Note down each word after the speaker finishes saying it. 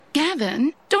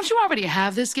Evan, don't you already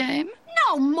have this game?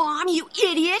 No, Mom, you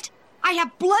idiot. I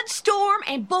have Bloodstorm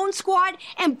and Bone Squad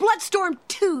and Bloodstorm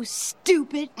 2,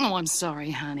 stupid. Oh, I'm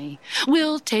sorry, honey.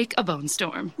 We'll take a Bone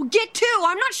Storm. Well, get two.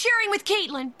 I'm not sharing with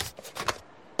Caitlin.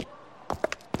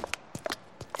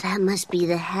 That must be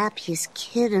the happiest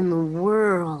kid in the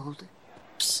world.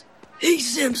 Psst. Hey,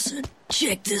 Simpson,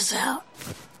 check this out.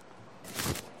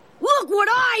 Look what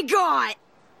I got.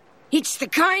 It's the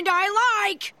kind I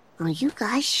like. Are you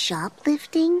guys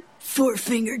shoplifting?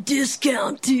 4-finger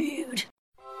discount, dude.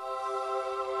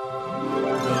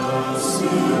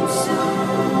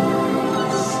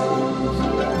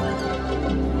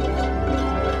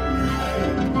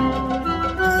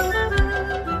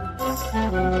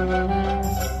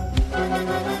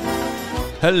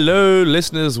 Hello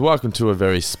listeners, welcome to a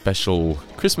very special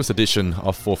Christmas edition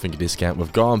of 4-Finger Discount.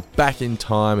 We've gone back in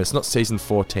time. It's not season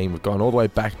 14, we've gone all the way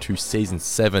back to season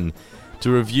 7 to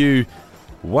review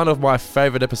one of my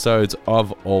favourite episodes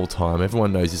of all time.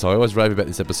 Everyone knows this, I always rave about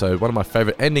this episode. One of my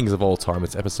favourite endings of all time.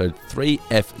 It's episode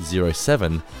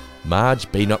 3F07,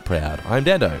 Marge Be Not Proud. I'm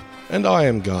Dando. And I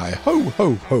am Guy. Ho,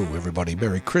 ho, ho, everybody.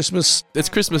 Merry Christmas. It's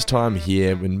Christmas time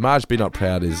here when Marge Be Not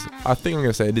Proud is, I think I'm going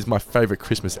to say it is my favourite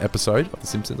Christmas episode of The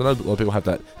Simpsons. I know a lot of people have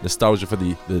that nostalgia for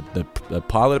the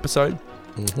pilot episode,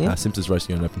 Simpsons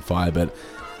Roasting on an Open Fire, but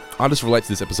I just relate to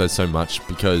this episode so much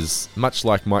because, much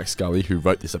like Mike Scully, who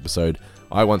wrote this episode,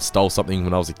 I once stole something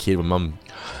when I was a kid when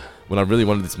I really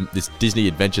wanted this Disney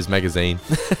Adventures magazine.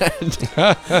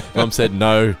 And Mum said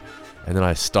no. And then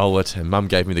I stole it, and Mum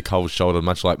gave me the cold shoulder,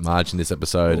 much like Marge in this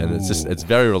episode. And it's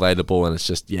very relatable, and it's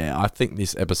just, I think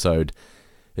this episode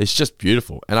is just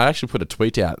beautiful. And I actually put a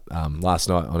tweet out last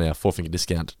night on our 4-Finger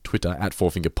Discount Twitter, at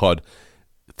 4fingerpod,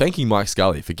 thanking Mike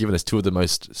Scully for giving us two of the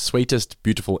most sweetest,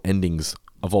 beautiful endings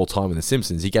of all time in The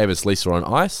Simpsons. He gave us Lisa on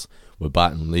Ice, where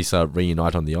Bart and Lisa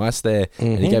reunite on the ice there,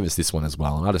 and he gave us this one as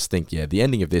well. And I just think, the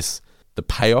ending of this, the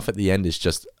payoff at the end is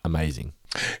just amazing.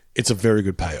 It's a very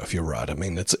good payoff, you're right. I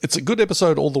mean, it's a good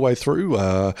episode all the way through,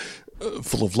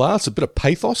 full of laughs, a bit of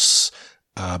pathos,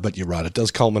 but you're right, it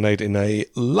does culminate in a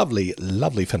lovely,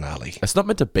 lovely finale. It's not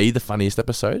meant to be the funniest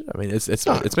episode. I mean, it's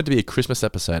meant to be a Christmas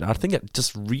episode. I think it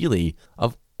just really,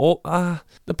 of all,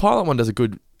 the pilot one does a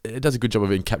good job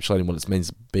of encapsulating what it means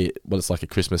to be, what it's like at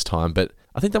Christmas time, but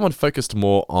I think that one focused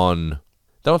more on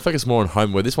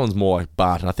home, where this one's more like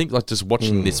Bart. And I think just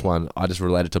watching this one, I just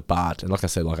related to Bart. And like I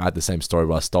said, I had the same story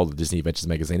where I stole the Disney Adventures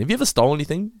magazine. Have you ever stolen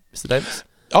anything, Mr. Davis?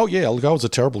 Oh yeah, I was a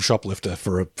terrible shoplifter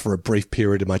for a brief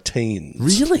period in my teens.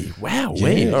 Really? Wow.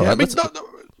 Yeah. All right, I mean, not.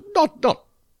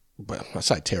 Well, I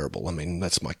say terrible. I mean,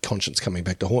 that's my conscience coming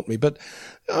back to haunt me. But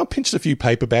I pinched a few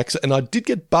paperbacks, and I did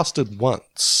get busted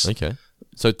once. Okay.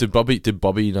 So did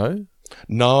Bobby know?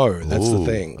 No, that's the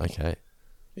thing. Okay.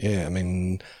 Yeah, I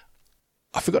mean,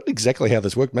 I forgot exactly how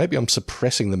this worked. Maybe I'm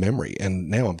suppressing the memory, and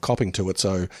now I'm copping to it.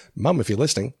 So, Mum, if you're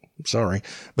listening, I'm sorry.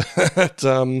 But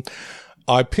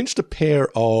I pinched a pair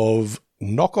of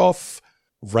knockoff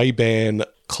Ray-Ban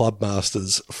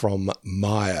Clubmasters from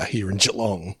Myer here in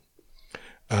Geelong,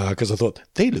 because I thought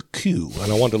they look cool,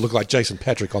 and I wanted to look like Jason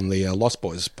Patrick on the Lost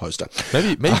Boys poster.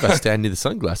 Maybe if I stand near the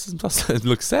sunglasses, it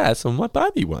looks sad. So I might buy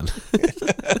me one.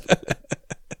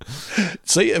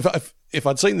 See, if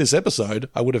I'd seen this episode,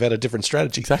 I would have had a different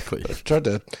strategy. Exactly. I tried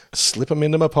to slip them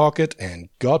into my pocket and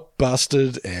got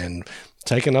busted and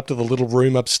taken up to the little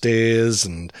room upstairs.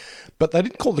 But they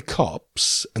didn't call the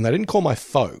cops, and they didn't call my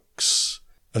folks.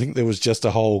 I think there was just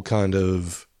a whole kind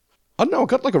of, I don't know, I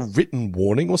got like a written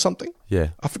warning or something.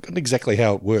 Yeah. I forgot exactly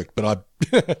how it worked, but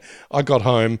I got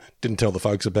home, didn't tell the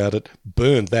folks about it,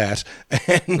 burned that,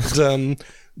 and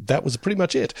that was pretty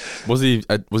much it. Was he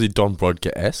Don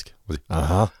Brodka-esque? Was he?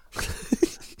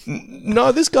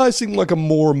 No, this guy seemed like a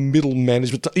more middle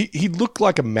management. He looked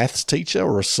like a maths teacher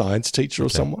or a science teacher or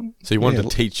someone. So he wanted to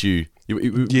teach you.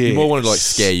 He more wanted to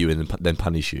scare you than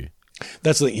punish you.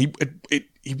 That's the thing.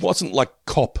 He wasn't like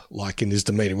cop-like in his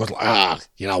demeanor. He wasn't like,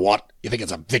 you know what? You think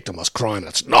it's a victimless crime.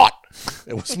 It's not.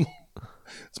 It's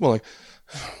more like,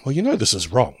 well, you know this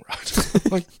is wrong,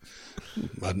 right? Like,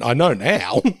 I know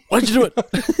now. Why'd you do it?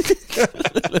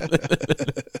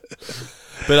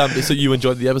 But so you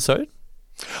enjoyed the episode?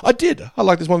 I did. I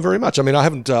like this one very much. I mean, I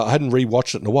hadn't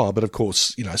rewatched it in a while, but of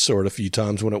course, saw it a few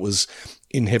times when it was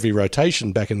in heavy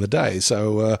rotation back in the day.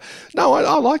 So, no,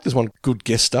 I like this one. Good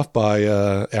guest stuff by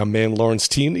our man Lawrence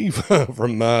Tierney from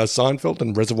Seinfeld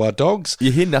and Reservoir Dogs.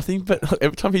 You hear nothing, but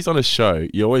every time he's on a show,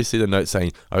 you always see the note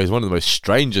saying, "Oh, he's one of the most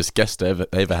strangest guests they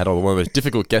ever had on, one of the most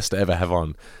difficult guests to ever have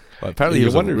on." Like, apparently, he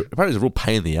was a real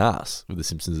pain in the ass with The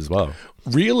Simpsons as well.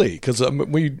 Really? Because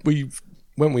when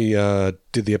we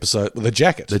did the episode, The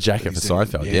Jacket for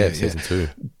Seinfeld, season 2.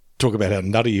 talk about how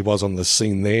nutty he was on the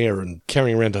scene there and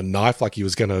carrying around a knife like he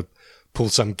was going to pull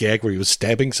some gag where he was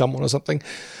stabbing someone or something.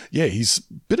 Yeah, he's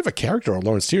a bit of a character on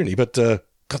Lawrence Tierney, but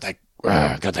got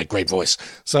that great voice.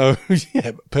 So,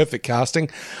 yeah, perfect casting.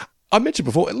 I mentioned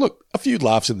before, look, a few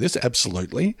laughs in this,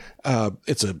 absolutely.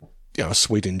 It's a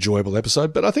sweet, enjoyable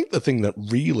episode, but I think the thing that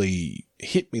really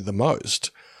hit me the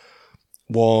most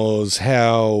was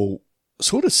how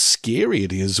sort of scary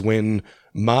it is when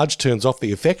Marge turns off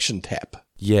the affection tap.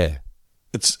 Yeah.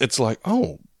 It's like,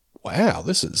 oh, wow,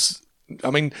 this is... I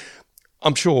mean,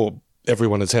 I'm sure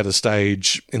everyone has had a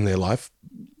stage in their life,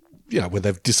 where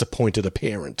they've disappointed a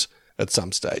parent at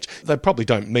some stage. They probably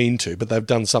don't mean to, but they've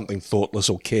done something thoughtless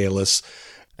or careless.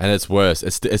 And it's worse.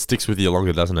 It sticks with you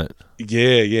longer, doesn't it?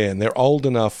 Yeah. And they're old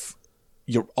enough.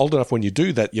 You're old enough when you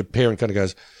do that, your parent kind of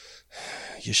goes,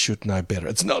 you should know better.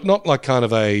 It's not like kind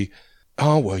of a,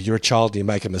 oh, well, you're a child and you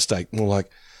make a mistake. More like,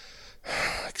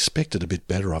 I expected a bit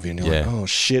better of you. And you're like, oh,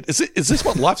 shit. Is this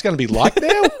what life's going to be like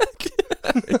now?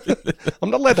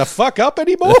 I'm not allowed to fuck up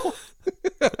anymore?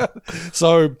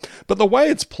 So, but the way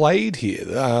it's played here,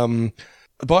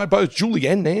 by both Julie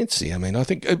and Nancy, I mean, I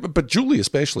think, but Julie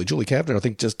especially, Julie Kavner, I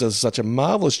think just does such a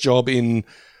marvellous job in,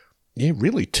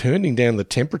 really turning down the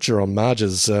temperature on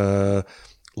Marge's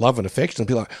love and affection and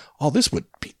be like, oh, this would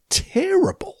be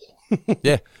terrible.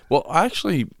 Yeah. Well, I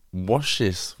actually watched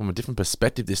this from a different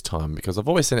perspective this time because I've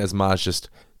always seen it as Marge just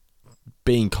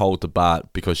being cold to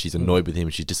Bart because she's annoyed with him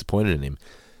and she's disappointed in him.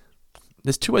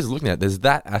 There's two ways of looking at it. There's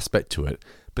that aspect to it,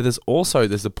 but there's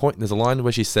a line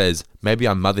where she says, maybe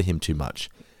I mother him too much.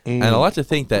 And I like to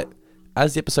think that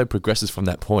as the episode progresses from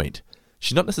that point,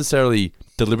 she's not necessarily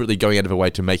deliberately going out of her way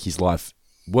to make his life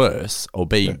worse or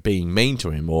being mean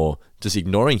to him or just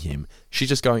ignoring him. She's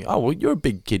just going, oh, well, you're a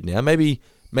big kid now. Maybe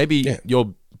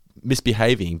you're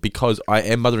misbehaving because I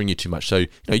am mothering you too much. So,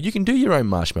 you can do your own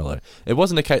marshmallow. It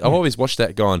wasn't a case. I've always watched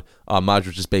that going, oh, Marge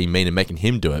was just being mean and making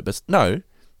him do it. But no,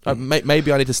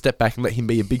 maybe I need to step back and let him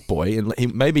be a big boy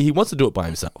and maybe he wants to do it by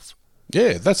himself.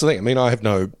 Yeah, that's the thing. I mean, I have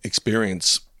no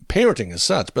experience parenting as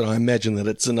such, but I imagine that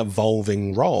it's an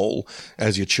evolving role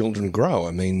as your children grow.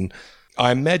 I mean,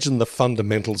 I imagine the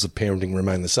fundamentals of parenting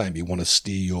remain the same. You want to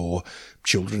steer your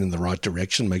children in the right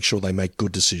direction, make sure they make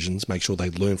good decisions, make sure they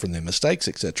learn from their mistakes,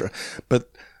 etc.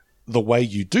 But the way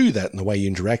you do that and the way you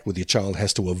interact with your child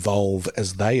has to evolve,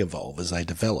 as they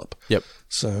develop. Yep.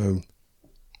 So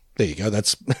there you go.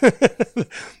 That's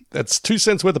 2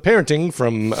 cents worth of parenting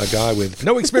from a guy with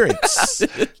no experience.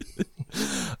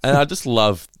 And I just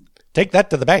love... Take that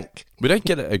to the bank. We don't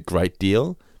get a great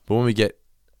deal, but when we get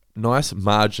nice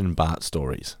Marge and Bart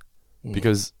stories,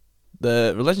 because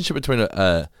the relationship between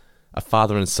a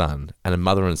father and son and a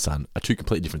mother and son are two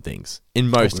completely different things in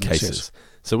most cases. Yes.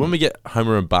 So when we get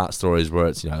Homer and Bart stories where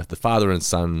it's the father and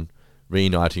son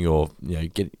reuniting or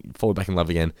falling back in love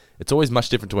again, it's always much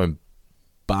different to when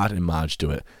Bart and Marge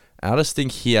do it. And I just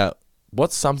think here,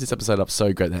 what sums this episode up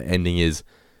so great, that ending, is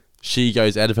she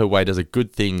goes out of her way, does a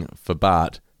good thing for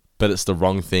Bart, but it's the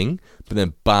wrong thing. But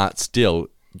then Bart still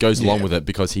goes along with it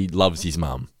because he loves his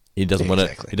mum. He doesn't want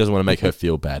to. He doesn't want to make her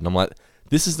feel bad. And I'm like,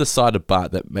 this is the side of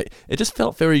Bart that it just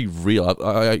felt very real.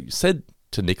 I said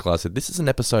to Nicola, I said, this is an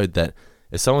episode that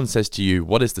if someone says to you,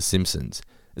 "What is The Simpsons?"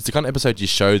 It's the kind of episode you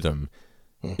show them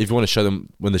if you want to show them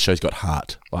when the show's got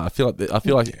heart. Like, I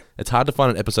feel like it's hard to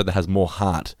find an episode that has more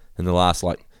heart than the last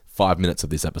 5 minutes of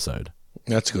this episode.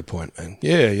 That's a good point, man.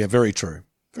 Yeah, very true.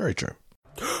 Very true.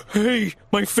 Hey,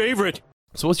 my favorite.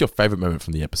 So what's your favorite moment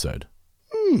from the episode?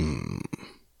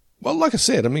 Well, like I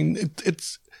said, I mean,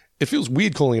 it feels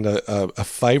weird calling it a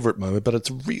favorite moment, but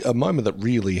it's a moment that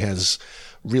really has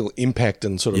real impact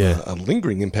and sort of a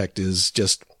lingering impact. Is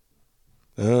just,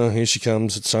 here she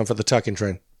comes. It's time for the tuck-in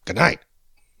train. Good night.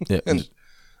 Yeah. And,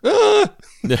 no,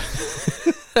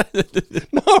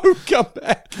 come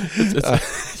back.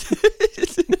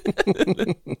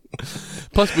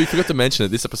 Plus, we forgot to mention that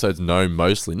this episode's known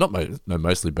mostly,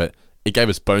 but it gave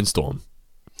us Bone Storm.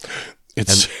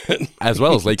 As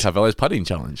well as Lee Carvello's putting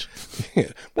challenge.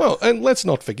 Yeah. Well, and let's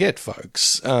not forget,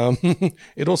 folks,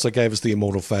 it also gave us the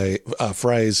immortal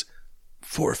phrase,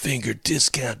 "4-finger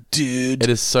discount, dude." It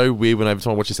is so weird when every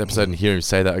time I watch this episode and hear him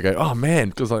say that, I go, "Oh man,"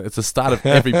 because it's the start of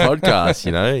every podcast,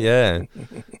 Yeah.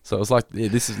 So it was like,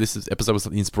 this episode was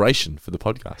the inspiration for the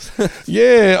podcast.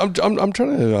 Yeah, I'm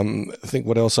trying to think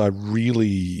what else I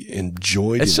really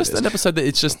enjoyed. It's just an episode that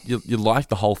it's just you like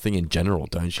the whole thing in general,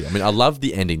 don't you? I mean, I love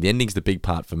the ending. The ending's the big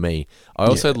part for me. I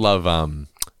also love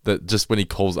that just when he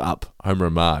calls up Homer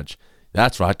and Marge.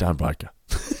 That's right, Dan Barker.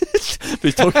 But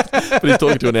he's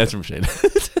talking to an answer machine.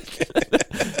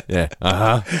 Yeah.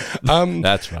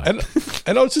 That's right.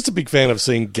 And I was just a big fan of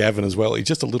seeing Gavin as well. He's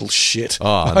just a little shit.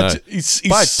 Oh, no. He's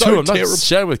By so two, I'm terrible. not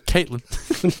sharing with Caitlin.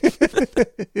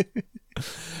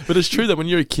 But it's true that when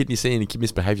you're a kid and you see any kid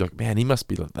misbehave, you're like, man, he must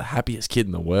be like the happiest kid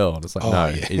in the world. It's like, no,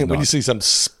 he's When not. you see some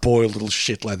spoiled little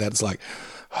shit like that, it's like,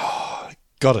 oh,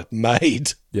 got it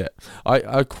made. Yeah.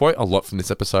 I quote a lot from this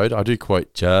episode. I do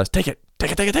quote just take it.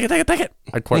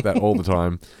 I quote that all the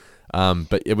time.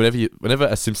 But whenever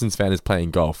a Simpsons fan is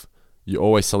playing golf, you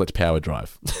always select power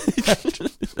drive.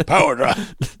 Power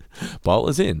drive. Ball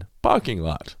is in. Parking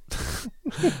lot.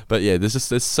 But yeah,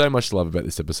 there's so much to love about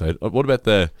this episode. What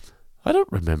about I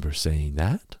don't remember saying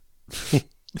that.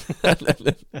 But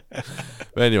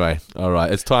anyway, all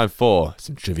right, it's time for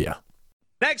some trivia.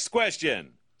 Next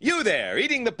question. You there,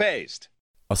 eating the paste.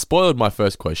 I spoiled my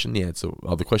first question.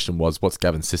 The question was, what's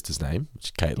Gavin's sister's name? Which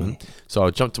is Caitlin. So I'll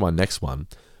jump to my next one.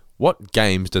 What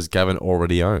games does Gavin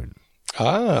already own?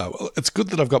 Well, it's good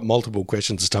that I've got multiple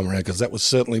questions this time around because that was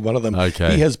certainly one of them.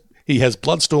 Okay. He has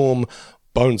Bloodstorm,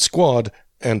 Bone Squad,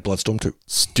 and Bloodstorm 2.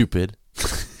 Stupid.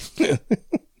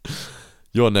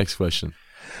 Your next question.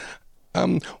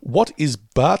 What is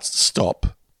Bart's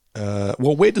stop?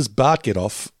 Where does Bart get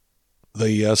off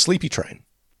the sleepy train?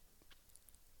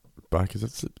 Bart,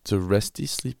 it's a resty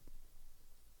sleep.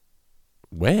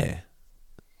 Where?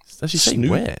 Does she say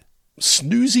where?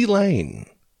 Snoozy Lane.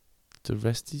 To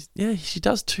resty. Yeah, she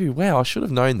does too. Wow, I should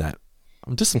have known that.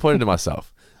 I'm disappointed in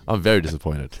myself. I'm very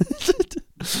disappointed.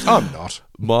 I'm not.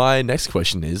 My next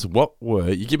question is,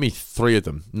 you give me 3 of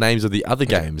them, names of the other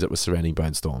games that were surrounding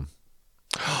Bone Storm.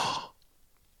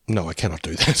 No, I cannot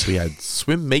do that. We had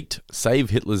Swim Meet, Save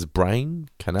Hitler's Brain,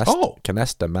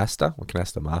 Canasta Master,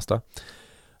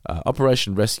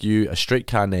 Operation Rescue, A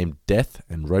Streetcar Named Death,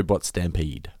 and Robot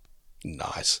Stampede.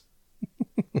 Nice.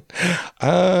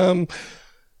 Who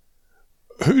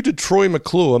did Troy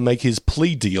McClure make his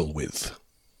plea deal with?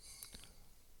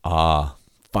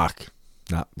 Fuck.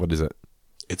 Nah, what is it?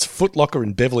 It's Foot Locker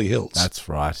in Beverly Hills. That's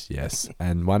right, yes.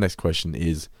 And my next question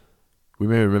is, we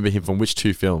may remember him from which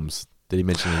 2 films did he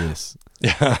mention in this?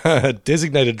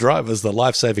 Designated Drivers, The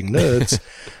Life-Saving Nerds,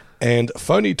 and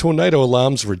Phony Tornado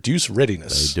Alarms Reduce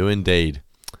Readiness. They do indeed.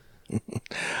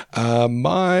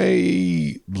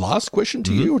 My last question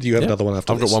to you, or do you have another one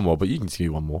after this? I've got one more, but you can give me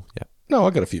one more. Yeah. No,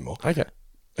 I've got a few more. Okay.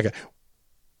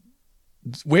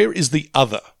 Where is the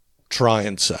other try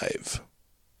and save?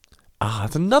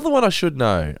 It's another one I should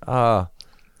know.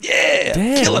 Yeah,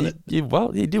 damn, killing it. You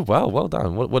did well. Well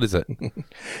done. What is it?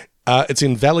 It's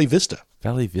in Valley Vista.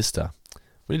 Valley Vista.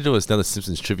 We need to do another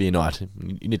Simpsons trivia night.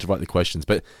 You need to write the questions.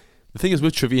 But the thing is,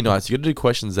 with trivia nights, you got to do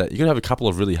questions that you got to have a couple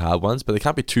of really hard ones, but they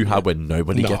can't be too hard where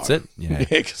nobody gets it. Yeah,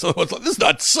 because otherwise, like, this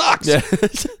night sucks. Yeah.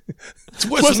 It's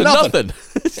worse than nothing.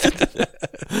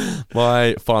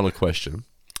 My final question: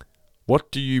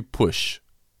 what do you push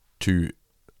to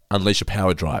unleash a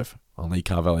power drive on Lee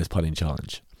Carvalho's putting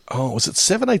challenge? Oh, was it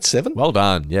 787? Well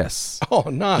done. Yes. Oh,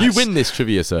 nice. You win this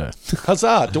trivia, sir.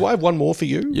 Huzzah! Do I have one more for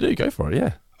you? You do. Go for it.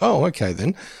 Yeah. Oh, okay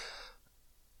then.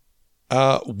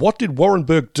 What did Warren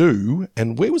Burke do,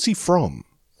 and where was he from?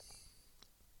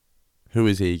 Who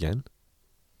is he again?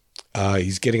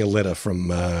 He's getting a letter from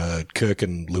Kirk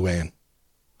and Luann.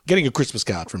 Getting a Christmas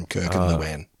card from Kirk and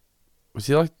Luann. Was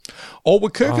he like... Oh, were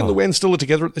Kirk and Luann still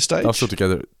together at this stage? They're still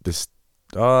together at this...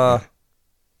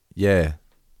 yeah.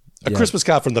 A Christmas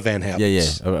card from the Van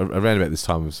Houtens. Yeah. Around about this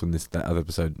time was when that other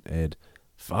episode aired.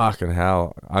 Fucking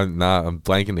hell. I'm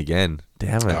blanking again.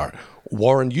 Damn it. Right.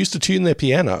 Warren used to tune their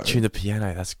piano. Tune the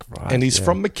piano, that's great. And he's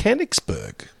from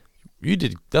Mechanicsburg. You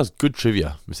did. That was good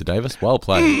trivia, Mr. Davis. Well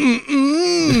played.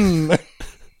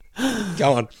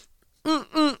 Go on.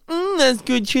 That's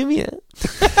good trivia.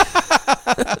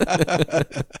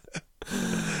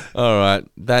 All right,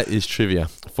 that is trivia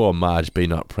for Marge Be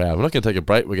Not Proud. We're not going to take a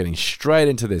break. We're getting straight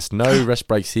into this. No rest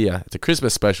breaks here. It's a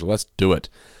Christmas special. Let's do it.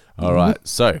 All right,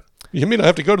 so... You mean I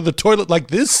have to go to the toilet like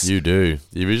this? You do.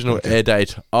 The original air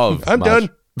date of I'm Marge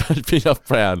done. Be Not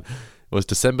Proud was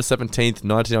December 17th,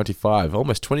 1995.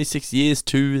 Almost 26 years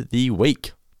to the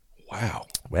week. Wow.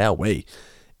 Wowee.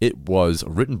 It was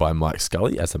written by Mike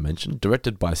Scully, as I mentioned,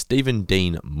 directed by Stephen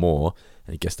Dean Moore,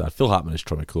 and guest starred Phil Hartman as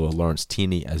Troy McClure, Lawrence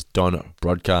Tierney as Don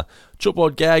Brodka.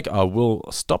 Chalkboard gag, I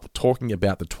will stop talking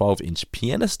about the 12-inch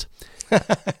pianist.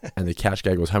 And the couch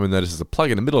gag was Homer notices a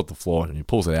plug in the middle of the floor, and he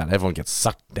pulls it out, and everyone gets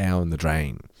sucked down the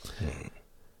drain.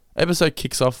 Episode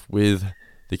kicks off with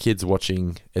the kids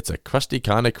watching It's a Crusty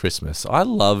Kind of Christmas. I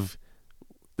love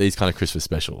these kind of Christmas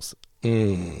specials.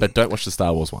 But don't watch the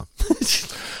Star Wars one.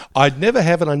 I'd never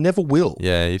have and I never will.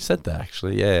 Yeah, you've said that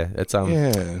actually. Yeah, it's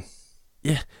Yeah.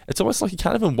 yeah, it's almost like you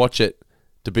can't even watch it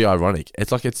to be ironic.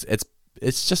 It's like it's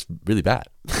it's just really bad.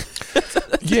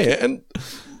 Yeah, and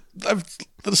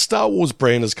the Star Wars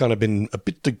brand has kind of been a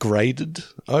bit degraded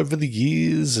over the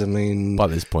years. I mean, By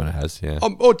this point, it has, yeah.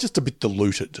 or just a bit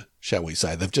diluted, shall we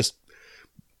say?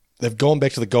 They've gone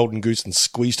back to the golden goose and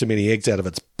squeezed too many eggs out of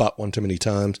its butt one too many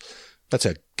times. That's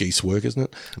how geese work, isn't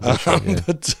it?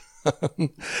 But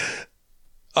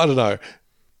I don't know.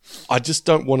 I just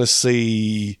don't want to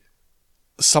see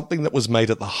something that was made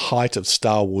at the height of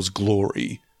Star Wars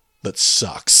glory that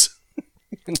sucks.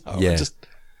 Yeah.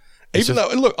 Even though,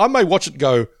 look, I may watch it and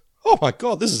go, oh my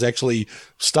God, this is actually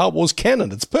Star Wars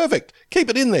canon. It's perfect. Keep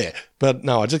it in there. But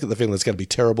no, I just get the feeling it's going to be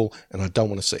terrible and I don't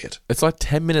want to see it. It's like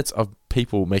 10 minutes of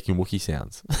people making Wookiee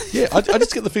sounds. Yeah, I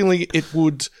just get the feeling it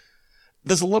would.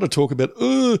 There's a lot of talk about,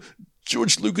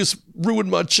 George Lucas ruined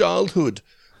my childhood.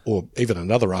 Or even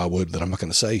another R word that I'm not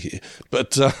going to say here.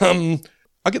 But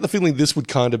I get the feeling this would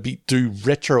kind of do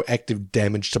retroactive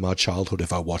damage to my childhood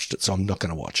if I watched it, so I'm not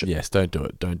going to watch it. Yes, don't do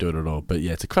it. Don't do it at all. But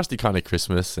yeah, it's a crusty kind of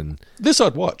Christmas. And this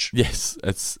I'd watch. yes,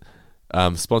 it's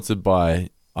sponsored by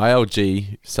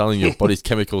ILG, selling your body's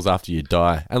chemicals after you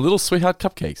die, and Little Sweetheart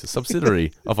Cupcakes, a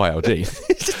subsidiary of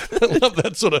ILG. I love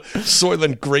that sort of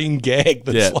Soylent Green gag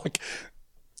that's like,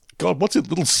 God, what's it,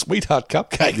 Little Sweetheart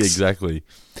Cupcakes? Exactly.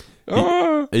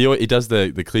 He does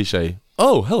the cliche,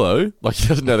 oh, hello, like he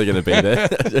doesn't know they're going to be there.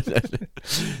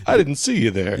 I didn't see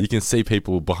you there. You can see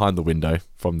people behind the window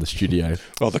from the studio.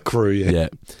 Oh, the crew, yeah.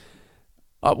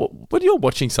 When you're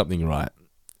watching something, right,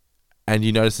 and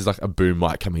you notice there's like a boom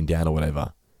mic coming down or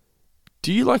whatever,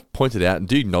 do you like point it out and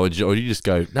do you acknowledge it, or do you just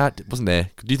go, nah, it wasn't there?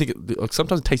 Do you think like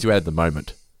sometimes it takes you out of the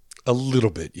moment? A little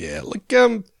bit, yeah. Like,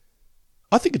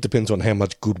 I think it depends on how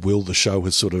much goodwill the show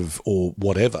has sort of, or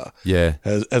whatever,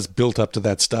 has built up to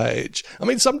that stage. I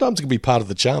mean, sometimes it can be part of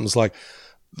the charm. It's like,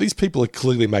 these people are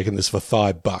clearly making this for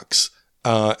 $5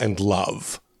 and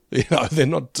love. You know, they're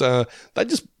not, they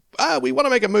just, we want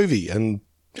to make a movie. And,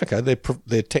 okay,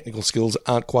 their technical skills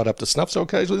aren't quite up to snuff, so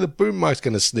occasionally the boom mic's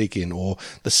going to sneak in, or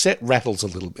the set rattles a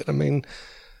little bit. I mean,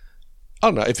 I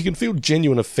don't know, if you can feel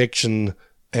genuine affection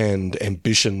and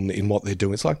ambition in what they're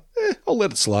doing, it's like, I'll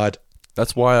let it slide.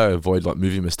 That's why I avoid like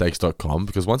moviemistakes.com,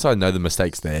 because once I know the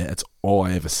mistakes there, it's all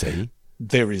I ever see.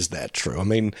 There is that, true. I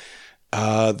mean,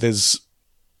 there's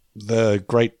the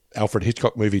great Alfred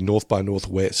Hitchcock movie North by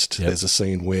Northwest. Yep. There's a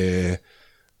scene where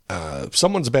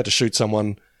someone's about to shoot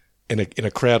someone in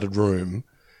a crowded room,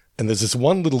 and there's this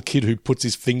one little kid who puts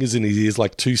his fingers in his ears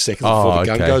like 2 seconds before the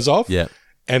gun goes off. Yeah.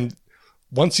 And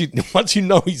once you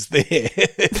know he's there,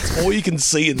 it's all you can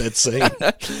see in that scene.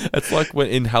 It's like when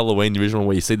in Halloween, the original,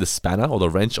 where you see the spanner or the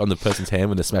wrench on the person's hand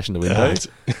when they're smashing the window.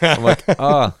 I'm like,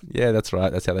 yeah, that's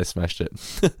right. That's how they smashed it.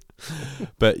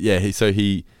 But yeah, he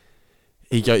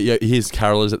hears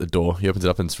carolers at the door. He opens it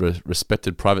up and it's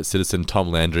respected private citizen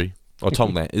Tom Landry. Or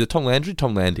Tom Is it Tom Landry?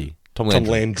 Tom Landy. Tom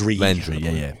Landry. Landry,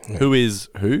 yeah. Who is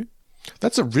who?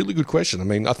 That's a really good question. I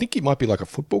mean, I think he might be like a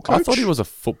football coach. I thought he was a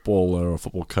footballer or a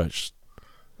football coach.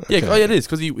 Okay. Yeah, it is,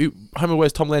 because Homer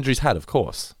wears Tom Landry's hat, of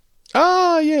course.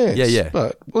 Ah, yes. Yeah.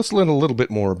 But let's learn a little bit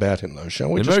more about him, though,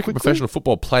 shall we? An American professional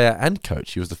football player and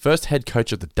coach. He was the first head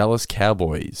coach of the Dallas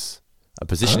Cowboys, a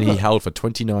position he held for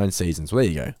 29 seasons. Well,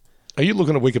 there you go. Are you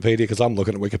looking at Wikipedia? Because I'm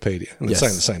looking at Wikipedia, and it's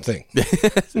saying the same thing.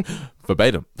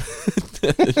 Verbatim.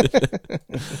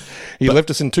 He left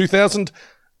us in 2000.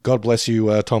 God bless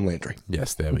you, Tom Landry.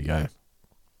 Yes, there we go.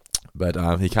 But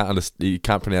he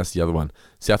can't pronounce the other one.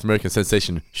 South American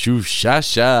sensation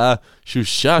Shushashi.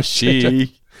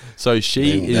 So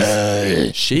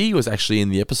she was actually in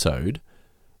the episode.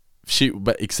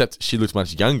 Except she looks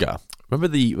much younger.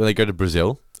 Remember when they go to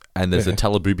Brazil and there's a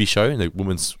Telebubi show and the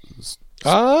woman's.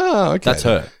 Okay. That's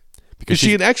her. Because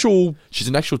she's an actual. She's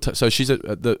an actual. So she's her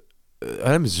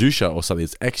name is Zusha or something.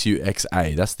 It's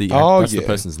Xuxa. That's the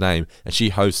person's name, and she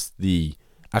hosts the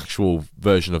actual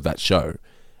version of that show,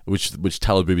 which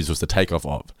Teletubbies was the takeoff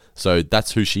of. So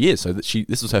that's who she is. So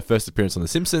this was her first appearance on The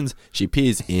Simpsons. She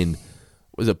appears in,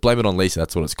 was it Blame It on Lisa?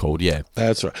 That's what it's called. Yeah,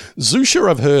 that's right. Zusha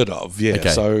I've heard of. Yeah. Okay.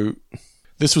 So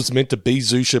this was meant to be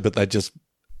Zusha, but they just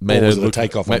made her look,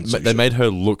 takeoff on Zusha. They made her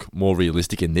look more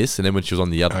realistic in this, and then when she was on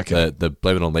the other, the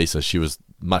Blame It on Lisa, she looked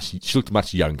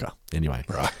much younger. Anyway,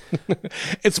 right.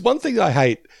 It's one thing I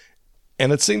hate.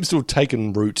 And it seems to have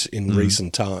taken root in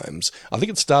recent times. I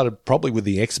think it started probably with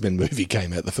the X-Men movie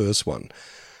came out, the first one.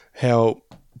 How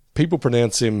people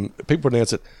pronounce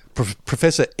it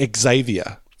Professor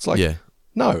Xavier. It's like,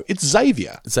 no, it's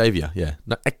Xavier. Xavier, yeah.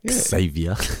 No,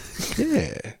 Xavier.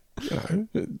 Yeah. You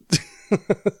know.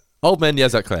 Old man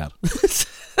yells at cloud.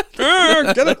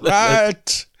 Get it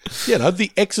right. You know,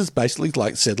 the X is basically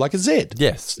said like a Z.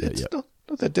 Yes. It's not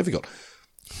that difficult.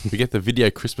 We get the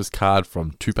video Christmas card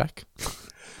from Tupac.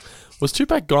 Was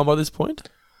Tupac gone by this point?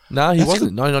 No, he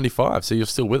wasn't. 1995, so you're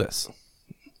still with us.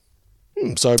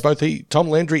 So both Tom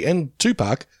Landry and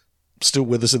Tupac still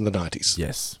with us in the 90s.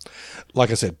 Yes.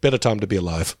 Like I said, better time to be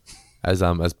alive. As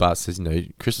Bart says,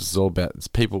 Christmas is all about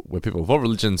people of all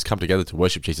religions come together to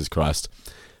worship Jesus Christ.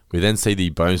 We then see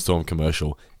the Bone Storm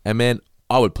commercial. And man,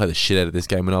 I would play the shit out of this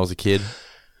game when I was a kid.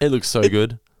 It looks so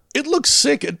good. It looks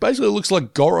sick. It basically looks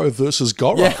like Goro versus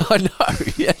Goro. Yeah, I know.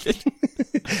 Yeah.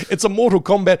 It's a Mortal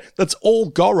Kombat that's all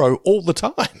Goro all the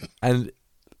time. And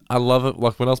I love it.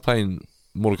 Like when I was playing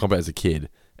Mortal Kombat as a kid,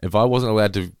 if I wasn't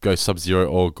allowed to go Sub-Zero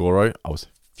or Goro, I was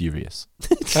furious.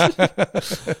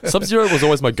 Sub-Zero was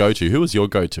always my go-to. Who was your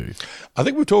go-to? I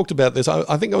think we've talked about this.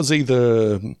 I think I was a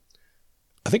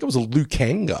Liu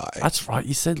Kang guy. That's right.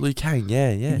 You said Liu Kang.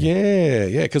 Yeah.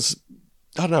 Because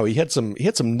I don't know. He had some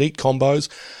neat combos.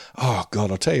 Oh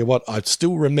God, I'll tell you what. I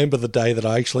still remember the day that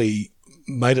I actually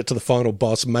made it to the final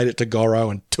boss, made it to Goro,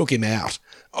 and took him out.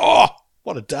 Oh,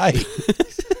 what a day!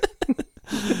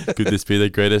 Could this be the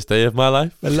greatest day of my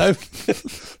life? Hello,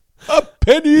 a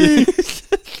penny.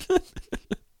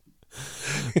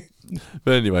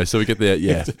 But anyway, so we get there.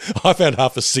 Yeah, I found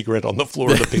half a cigarette on the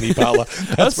floor of the penny parlor.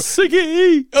 A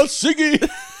ciggy.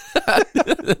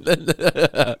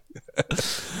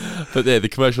 But yeah, the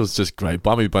commercial is just great.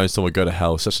 Buy me Bone Storm or go to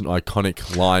hell. Such an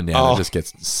iconic line now that just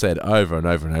gets said over and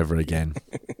over and over again.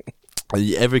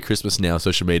 Every Christmas now,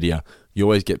 social media, you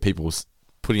always get people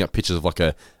putting up pictures of like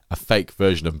a fake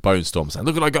version of Bone Storm saying,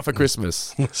 "Look what I got for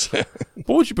Christmas." What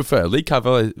would you prefer, Lee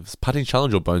Carvello's putting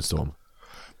challenge or Bone Storm?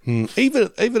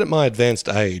 Even at my advanced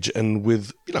age and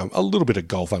with a little bit of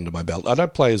golf under my belt, I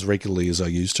don't play as regularly as I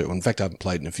used to. In fact, I haven't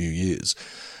played in a few years.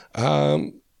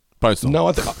 Bone Storm. No,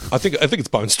 I think it's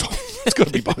Bone Storm. It's got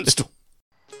to be Bone Storm.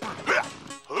 Boring.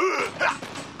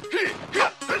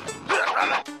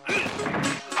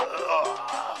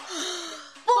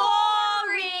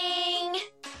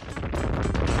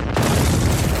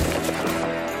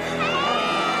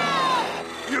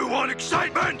 You want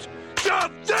excitement?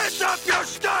 Shove this up your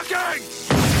stocking!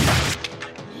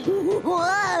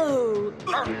 Whoa!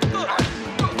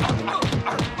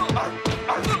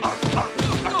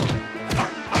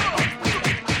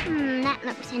 That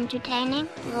looks entertaining.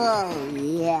 Oh,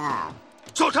 yeah.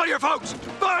 So tell your folks,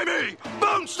 buy me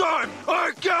Bone Storm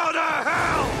or go to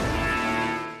hell!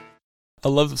 I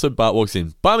love that. So Bart walks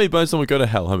in. Buy me Bone Storm or go to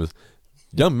hell. Homer's,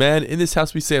 young man, in this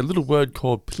house we say a little word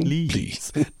called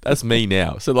please. That's me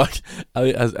now. So like,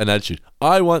 as an attitude,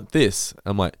 I want this.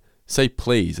 I'm like, say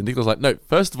please. And Nicholas like, no,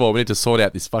 first of all, we need to sort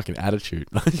out this fucking attitude.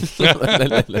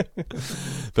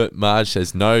 But Marge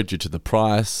says no due to the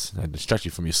price. They distract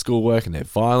you from your schoolwork and they're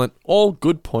violent. All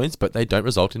good points, but they don't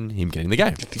result in him getting the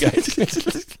game.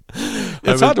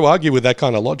 It's hard to argue with that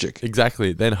kind of logic.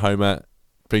 Exactly. Then Homer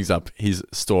brings up his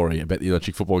story about the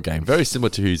electric football game. Very similar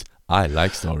to his I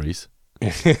like stories.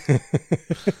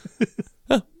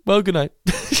 Well, good night.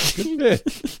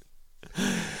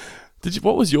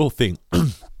 What was your thing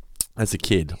as a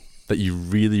kid that you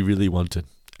really, really wanted?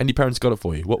 And your parents got it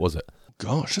for you. What was it?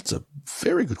 Gosh, that's a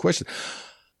very good question.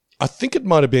 I think it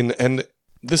might have been, and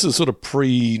this is sort of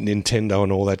pre-Nintendo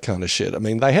and all that kind of shit. I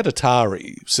mean, they had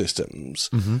Atari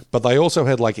systems, but they also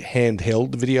had like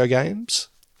handheld video games.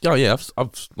 Oh yeah,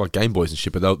 I've like Game Boys and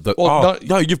shit. But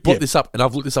you've brought this up, and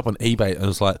I've looked this up on eBay, and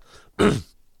it's like I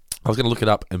was going to look it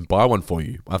up and buy one for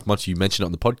you after much you mentioned it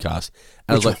on the podcast,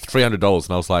 and it was like $300,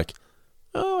 and I was like,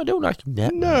 oh, I don't like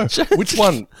that. No, which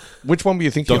one? Which one were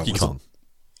you thinking? Donkey Kong.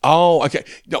 Oh, okay.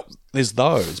 No, there's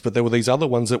those, but there were these other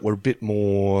ones that were a bit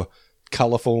more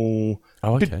colourful,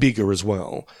 a bit bigger as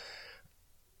well.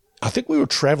 I think we were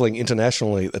travelling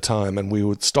internationally at the time, and we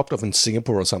were stopped off in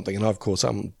Singapore or something, and of course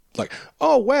I'm like,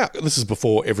 oh wow, this is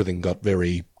before everything got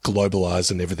very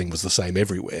globalised and everything was the same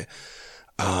everywhere.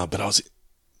 But I was,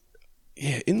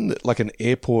 in like an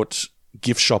airport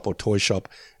gift shop or toy shop,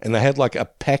 and they had like a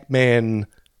Pac-Man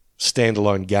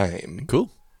standalone game.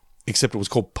 Cool. Except it was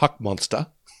called Puck Monster.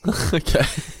 Okay.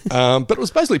 But it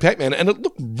was basically Pac-Man, and it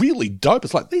looked really dope.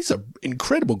 It's like, these are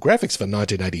incredible graphics for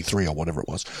 1983 or whatever it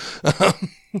was.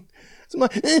 So I'm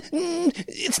like,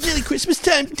 it's nearly Christmas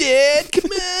time, Dad.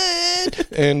 Come on.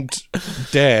 And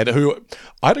Dad, who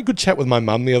I had a good chat with my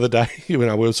mum the other day. We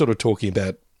were sort of talking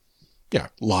about,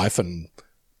 life and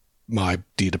my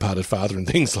dear departed father and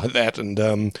things like that.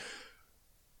 And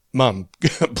Mum,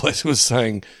 bless her, was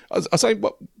saying, I was saying,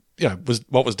 what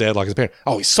was Dad like as a parent?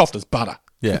 Oh, he's soft as butter.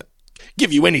 Yeah.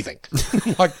 Give you anything.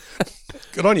 Like,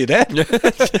 good on you, Dad.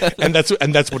 and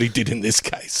that's what he did in this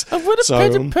case. I would have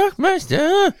paid the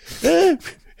Pac-Master.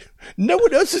 No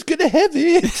one else is going to have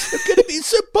it. I'm going to be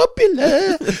so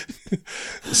popular.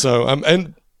 So,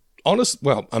 and honest,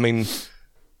 well, I mean,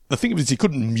 the thing is, you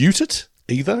couldn't mute it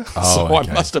either. Oh, so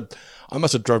okay. I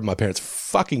must have drove my parents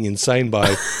fucking insane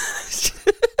by.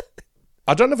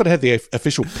 I don't know if it had the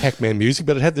official Pac-Man music,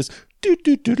 but it had this.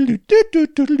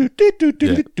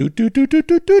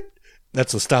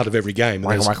 That's the start of every game.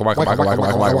 And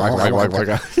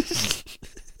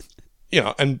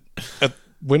and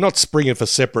we're not springing for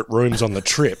separate rooms on the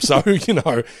trip. So,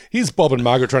 here's Bob and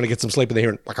Margaret trying to get some sleep in there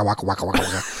and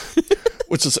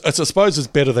which is, I suppose is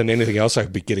better than anything else I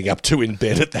could be getting up to in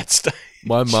bed at that stage.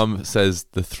 My mum says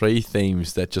the 3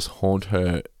 themes that just haunt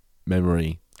her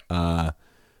memory are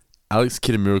Alex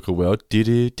Kidd in Miracle World,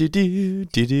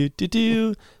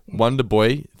 Wonder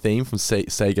Boy theme from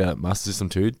Sega Master System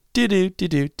 2,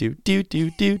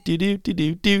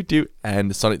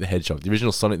 and Sonic the Hedgehog, the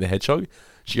original Sonic the Hedgehog.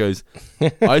 She goes, I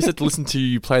used to have to listen to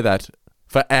you play that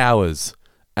for hours,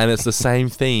 and it's the same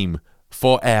theme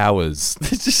for hours.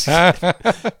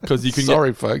 Because you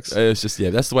can folks. It's just,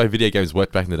 that's the way video games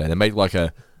worked back in the day. They made like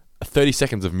a 30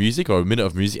 seconds of music or a minute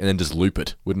of music and then just loop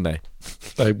it, wouldn't they?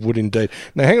 They would indeed.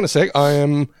 Now, hang on a sec.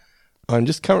 I'm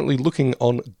just currently looking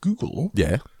on Google.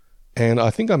 Yeah. And I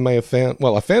think I may have found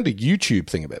a YouTube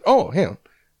thing about it. Oh, hang on.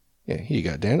 Yeah, here you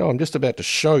go, Dan. I'm just about to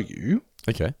show you.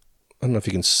 Okay. I don't know if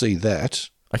you can see that.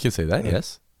 I can see that,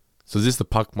 yes. So is this the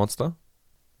puck monster?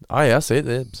 Oh, yeah, I see it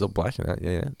there. It's all black and that.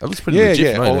 Yeah. That looks pretty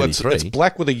legit. Yeah. It's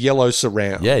black with a yellow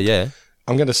surround. Yeah.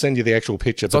 I'm going to send you the actual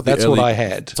picture, but that's what I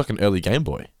had. It's like an early Game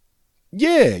Boy.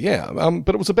 Yeah.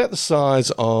 But it was about the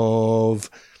size of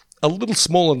a little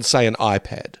smaller than, say, an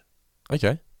iPad.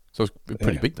 Okay. So it's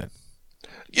pretty big then.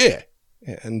 Yeah.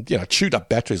 And, chewed up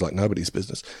batteries like nobody's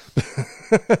business.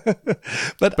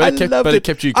 But it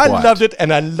kept you quiet. I loved it,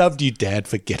 and I loved you, Dad,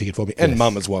 for getting it for me. And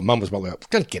Mum as well. Mum was like,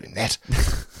 don't get him that.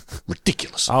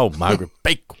 Ridiculous. Oh, Margaret,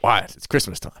 be quiet. It's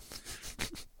Christmas time.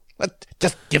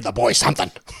 Just give the boy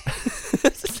something.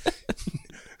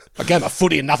 I gave him a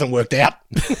footy and nothing worked out.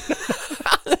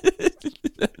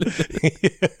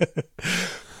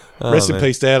 Rest in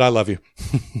peace, Dad. I love you.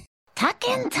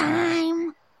 Tuck-in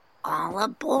time. All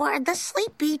aboard the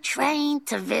sleepy train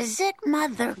to visit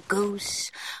Mother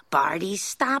Goose. Barty's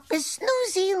stop is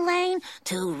Snoozy Lane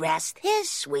to rest his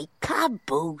sweet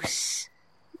caboose.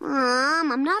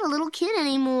 Mom, I'm not a little kid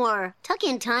anymore.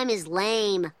 Tuck-in time is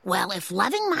lame. Well, if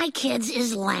loving my kids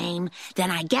is lame,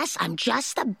 then I guess I'm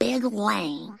just a big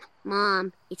lame.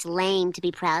 Mom, it's lame to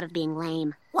be proud of being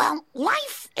lame. Well,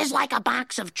 life is like a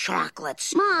box of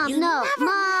chocolates. Mom, no,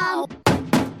 Mom!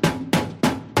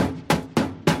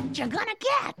 You're gonna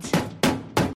get.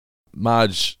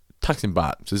 Marge tucks in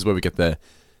Bart. So this is where we get they're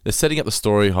setting up the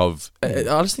story of. I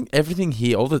just think everything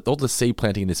here, all the seed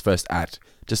planting in this first act,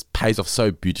 just pays off so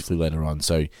beautifully later on.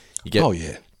 So you get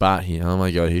Bart here. Oh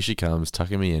my god, here she comes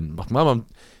tucking me in. Like, Mum,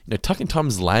 tucking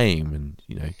time's lame,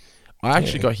 and I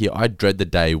actually got here. I dread the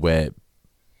day where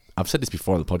I've said this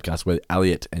before on the podcast, where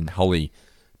Elliot and Holly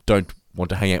don't want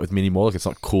to hang out with me anymore. Like, it's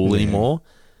not cool anymore,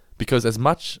 because as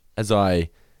much as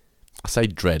I say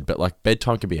dread, but like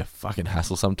bedtime can be a fucking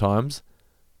hassle sometimes.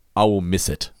 I will miss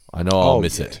it. I know I'll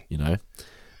miss it,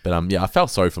 But I felt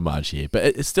sorry for Marge here. But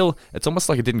it's almost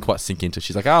like it didn't quite sink into.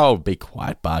 She's like, oh, be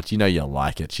quiet, Bart. You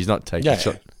like it. She's not taking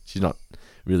she's not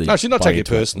really. No, she's not taking it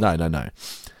personally. No.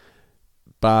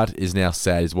 Bart is now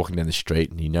sad. He's walking down the street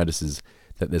and he notices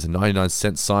that there's a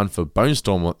 99-cent sign for Bone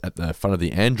Storm at the front of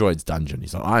the Androids dungeon.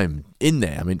 He's like, I'm in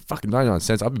there. I mean, fucking 99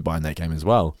 cents. I'd be buying that game as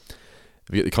well.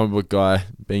 We get the comic book guy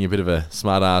being a bit of a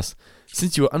smart ass.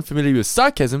 Since you are unfamiliar with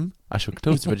sarcasm, I shall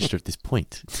close the register at this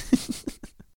point.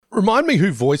 Remind me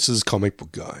who voices comic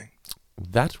book guy.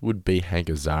 That would be Hank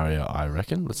Azaria, I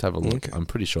reckon. Let's have a look. Okay. I'm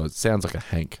pretty sure it sounds like a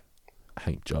Hank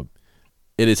job.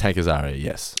 It is Hank Azaria,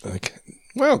 yes. Okay.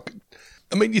 Well,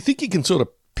 I mean, you think you can sort of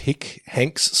pick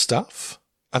Hank's stuff?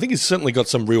 I think he's certainly got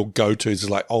some real go-tos. It's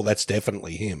like, oh, that's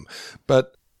definitely him.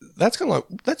 But that's kind of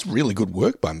like, that's really good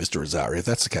work by Mr. Azaria, if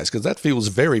that's the case, because that feels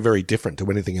very, very different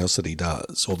to anything else that he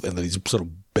does, or that he's sort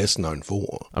of best known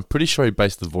for. I'm pretty sure he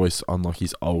based the voice on like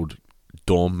his old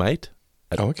dorm mate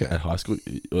at high school,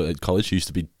 at college. He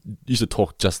used to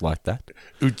talk just like that.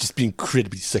 It would just be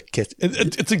incredibly sarcastic.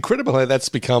 It's incredible how that's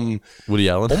become Woody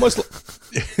Allen. Almost like,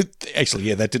 actually,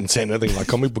 yeah, that didn't sound anything like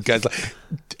comic book guys. Like,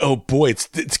 oh boy,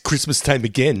 it's Christmas time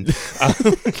again.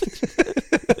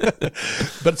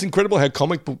 But it's incredible how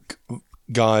comic book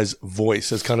guy's voice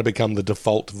has kind of become the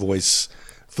default voice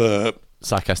for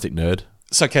sarcastic nerds.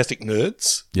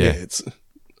 Yeah, it's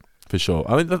for sure.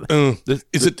 I mean,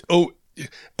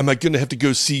 am I going to have to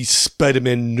go see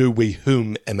Spider-Man No Way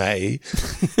Home, am I?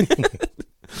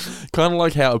 Kind of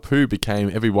like how Apu became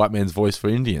every white man's voice for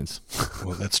Indians.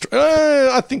 Well, that's true.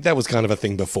 I think that was kind of a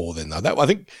thing before then, though. I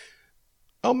think,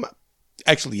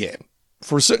 actually, yeah.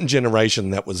 for a certain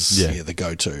generation, that was Yeah. the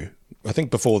go-to. I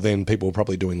think before then, people were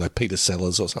probably doing like Peter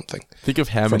Sellers or something. Think of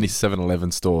how many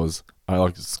 7-Eleven stores,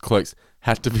 clerks,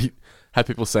 had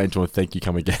people saying to them, "Thank you,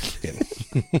 come again."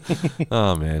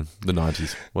 Oh man, the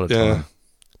 90s. What a time.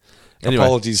 Anyway,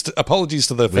 Apologies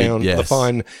to the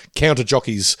fine counter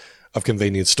jockeys of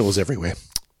convenience stores everywhere.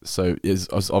 So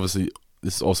obviously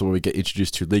this is also where we get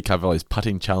introduced to Lee Carvalho's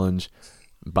putting challenge.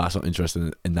 Bart's not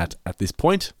interested in that at this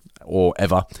point or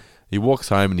ever. He walks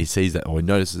home and he sees that, or he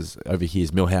notices over here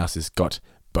his Millhouse has got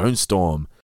Bone Storm.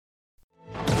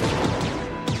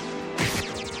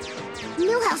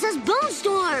 Millhouse has Bone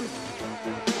Storm!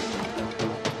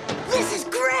 This is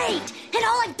great! And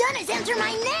all I've done is enter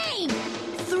my name!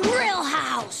 Thrill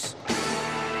House!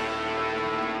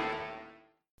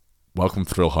 Welcome,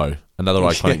 Thrill Ho. Another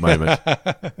iconic moment.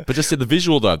 But just see the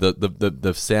visual though,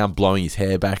 the sound blowing his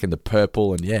hair back and the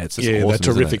purple, and it's just awesome, that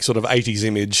terrific sort of 80s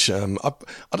image. I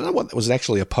don't know what that was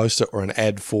actually a poster or an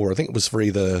ad for. I think it was for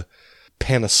either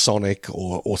Panasonic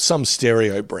or some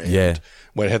stereo brand. Yeah,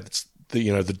 where it had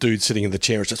the dude sitting in the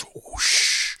chair, it's just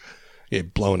whoosh,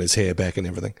 blowing his hair back and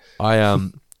everything. I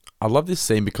love this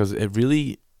scene because it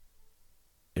really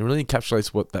encapsulates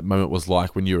what that moment was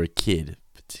like when you were a kid,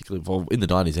 particularly in the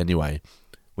 90s anyway.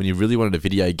 When you really wanted a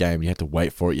video game, you had to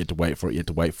wait for it,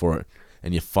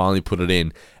 and you finally put it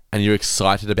in, and you're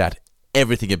excited about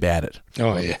everything about it.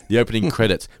 Oh, yeah. The opening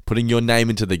credits, putting your name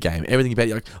into the game, everything about it,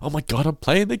 you're like, oh my God, I'm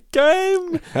playing the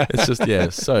game. It's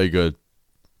just, so good.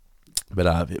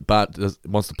 But Bart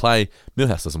wants to play.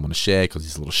 Millhouse doesn't want to share because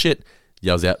he's a little shit.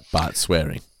 Yells out, Bart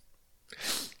swearing.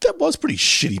 That was pretty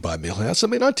shitty by Millhouse. I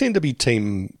mean, I tend to be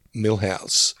team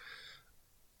Millhouse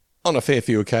on a fair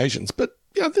few occasions, but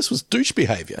this was douche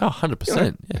behaviour. Oh,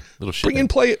 100%. Little shit. Bring in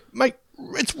player, mate.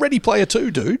 It's Ready Player 2,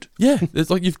 dude. Yeah,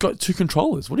 it's like you've got two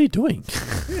controllers. What are you doing?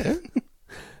 Yeah.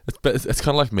 It's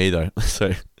kind of like me, though.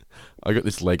 So I got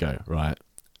this Lego, right?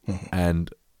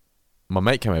 And my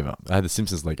mate came over. I had the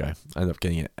Simpsons Lego. I ended up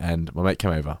getting it. And my mate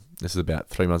came over. This is about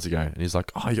 3 months ago. And he's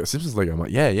like, oh, you got Simpsons Lego? I'm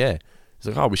like, yeah. He's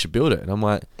like, oh, we should build it. And I'm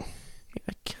like,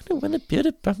 I kind of want to build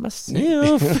it by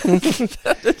myself.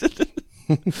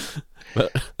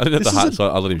 But I didn't have the heart, so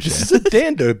I let him share. This is a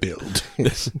Dando build.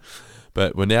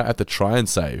 But we're now at the Try and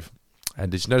Save.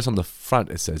 And did you notice on the front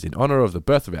it says, in honour of the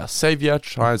birth of our Saviour,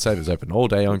 Try and Save is open all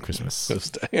day on Christmas.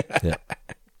 Yeah.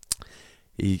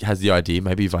 He has the idea,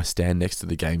 maybe if I stand next to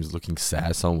the games looking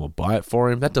sad, someone will buy it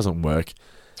for him. That doesn't work.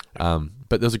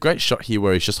 But there's a great shot here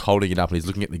where he's just holding it up and he's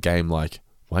looking at the game like,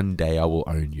 one day I will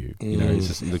own you. He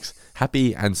looks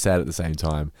happy and sad at the same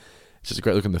time. It's just a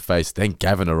great look in the face. Then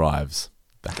Gavin arrives.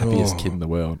 The happiest kid in the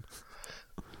world.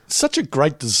 Such a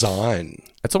great design.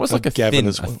 It's almost like a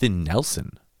thin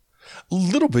Nelson. A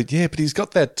little bit, yeah, but he's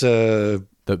got that he's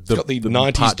got the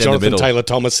 90s Jonathan Taylor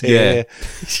Thomas hair,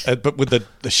 but with the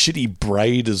shitty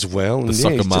braid as well. The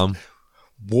soccer mum.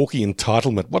 Walking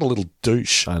entitlement. What a little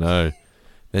douche. I know.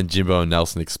 Then Jimbo and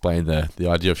Nelson explain the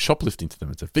idea of shoplifting to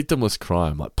them. It's a victimless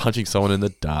crime, like punching someone in the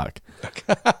dark.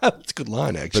 That's a good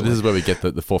line, actually. But this is where we get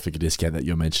the four-finger discount that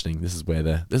you're mentioning. This is where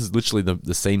this is literally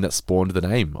the scene that spawned the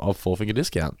name of Four-Finger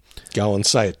Discount. Go on,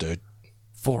 say it, dude.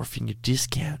 Four-finger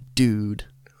discount, dude.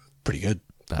 Pretty good.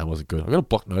 That wasn't good. I've got a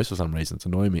blocked nose for some reason. It's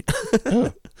annoying me.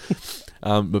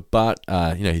 But Bart,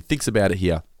 he thinks about it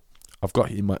here. I've got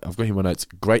him my notes.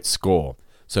 Great score.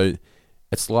 So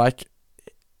it's like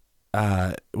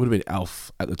it would have been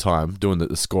Alf at the time doing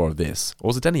the score of this. Or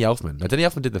was it Danny Elfman? No, Danny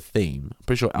Elfman did the theme. I'm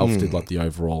pretty sure Alf did like the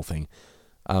overall thing.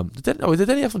 Did Danny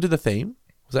Elfman do the theme?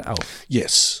 Was that Alf?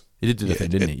 Yes. He did do the theme,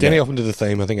 didn't he? Danny Elfman did the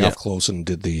theme. I think Alf Clausen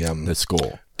did the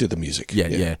score. Did the music.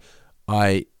 Yeah.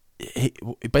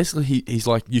 He's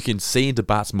like, you can see into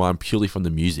Bart's mind purely from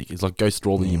the music. He's like, goes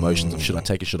through all the emotions of should I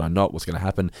take it, should I not, what's going to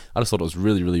happen. I just thought it was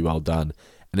really, really well done.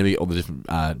 And then we get all the different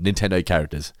Nintendo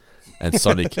characters and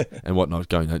Sonic and whatnot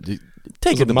going.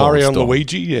 Take it, the Mario and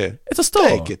Luigi. Yeah, it's a store.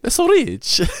 Take it. They're so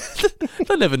rich.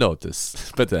 They'll never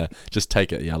notice. But just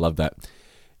take it. Yeah, I love that.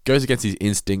 Goes against his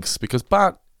instincts because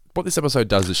Bart. What this episode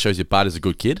does is shows you Bart is a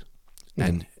good kid,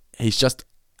 and he's just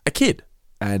a kid.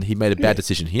 And he made a bad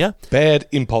decision here. Bad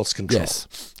impulse control.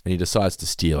 Yes. And he decides to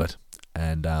steal it.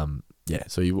 And,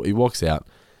 so he walks out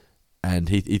and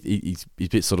he's a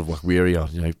bit sort of like weary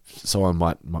of, someone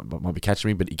might be catching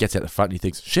me, but he gets out the front and he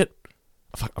thinks, shit,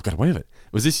 I've got away with it.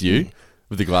 Was this you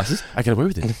with the glasses? I got away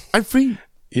with it. I'm free.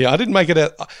 Yeah, I didn't make it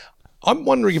out. I'm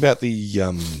wondering about the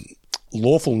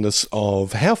lawfulness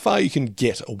of how far you can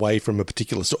get away from a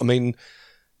particular store. I mean,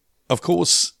 of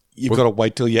course, you've got to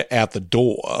wait till you're out the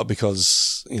door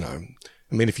because,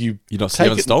 if you you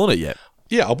haven't stolen it yet.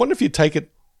 Yeah, I wonder if you take it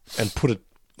and put it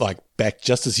like back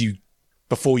just as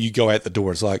before you go out the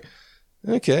door. It's like,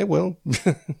 Okay, well,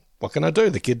 what can I do?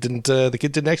 The kid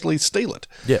didn't actually steal it.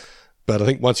 Yeah. But I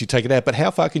think once you take it out, but how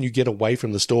far can you get away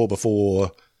from the store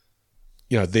before,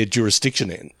 their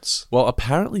jurisdiction ends? Well,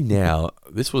 apparently now,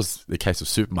 this was the case of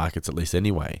supermarkets at least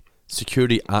anyway,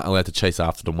 security aren't allowed to chase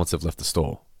after them once they've left the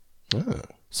store. Oh.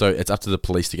 So it's up to the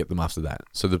police to get them after that.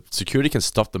 So the security can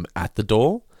stop them at the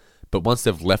door, but once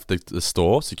they've left the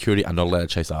store, security are not allowed to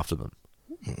chase after them.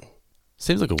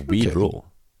 Seems like a weird rule.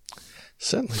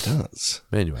 Certainly does.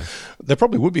 Anyway. There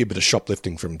probably would be a bit of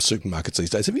shoplifting from supermarkets these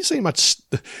days. Have you seen much,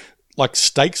 like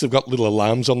steaks have got little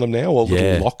alarms on them now or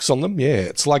little locks on them? Yeah,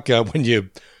 it's like when you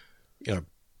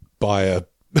buy a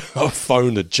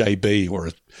phone at JB or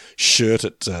a shirt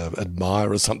at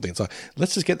Admire or something. It's like,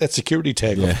 let's just get that security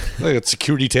tag on. They got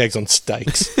security tags on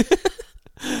steaks.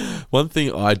 One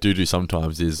thing I do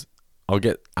sometimes is I'll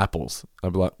get apples.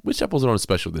 I'll be like, which apples are on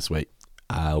special this week?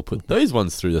 I'll put those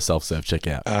ones through the self-serve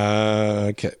checkout.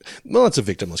 Okay. Well, that's a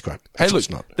victimless crime. Actually, it's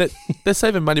not. They're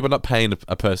saving money by not paying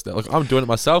a person. Like, I'm doing it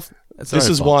myself. This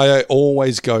is why I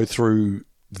always go through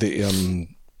the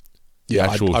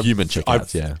actual human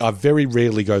checkouts. I very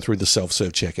rarely go through the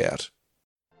self-serve checkout.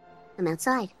 I'm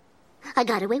outside. I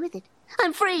got away with it.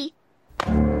 I'm free.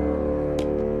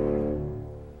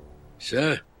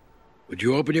 Sir, would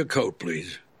you open your coat,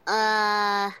 please?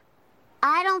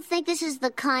 I don't think this is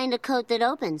the kind of coat that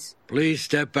opens. Please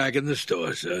step back in the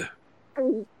store, sir.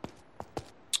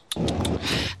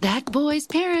 That boy's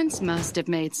parents must have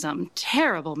made some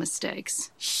terrible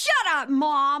mistakes. Shut up,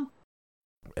 Mom!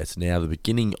 It's now the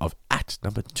beginning of act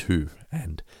number 2,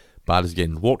 and Bart is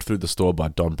getting walked through the store by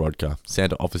Don Brodka.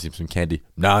 Santa offers him some candy.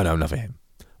 No, not for him.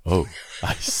 Oh,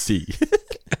 I see.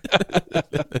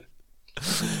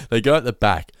 They go at the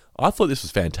back. I thought this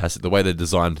was fantastic, the way they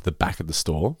designed the back of the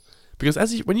store. Because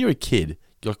when you're a kid,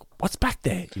 you're like, what's back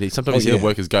there? Sometimes you see the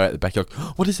workers go out the back, you're like,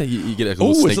 oh, what is that? You get a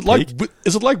little sneak peek.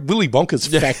 Is it like Willy Wonka's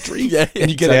factory?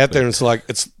 And you get out there and it's like,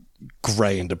 it's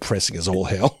grey and depressing as all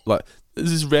hell. Like,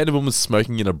 there's this random woman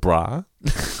smoking in a bra.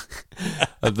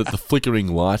 the flickering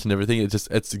light and everything.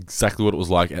 It's exactly what it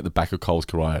was like at the back of Coles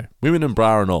Carryo. Women in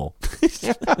bra and all.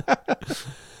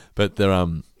 But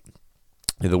they're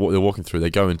walking through. They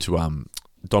go into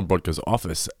Don Brodka's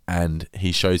office, and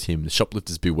he shows him the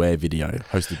Shoplifters Beware video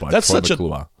hosted by Troy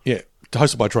McClure.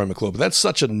 Hosted by Troy McClure, but that's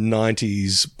such a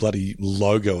 90s bloody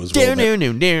logo as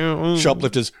well.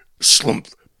 Shoplifters, slump,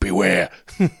 beware.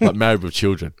 Like Married with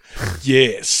Children.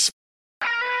 Yes.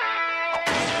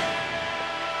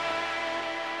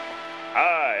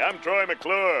 Hi, I'm Troy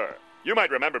McClure. You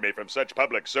might remember me from such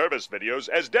public service videos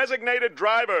as Designated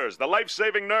Drivers, The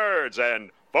Life-Saving Nerds, and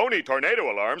Phony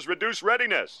Tornado Alarms Reduce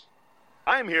Readiness.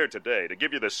 I'm here today to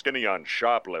give you the skinny on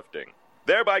shoplifting,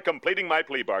 thereby completing my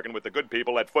plea bargain with the good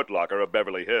people at Foot Locker of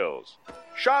Beverly Hills.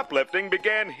 Shoplifting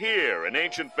began here in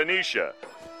ancient Phoenicia.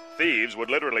 Thieves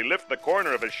would literally lift the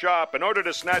corner of a shop in order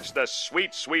to snatch the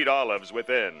sweet, sweet olives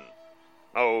within.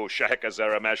 Oh,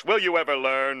 Shahekazaramesh, will you ever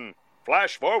learn?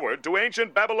 Flash forward to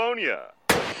ancient Babylonia.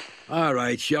 All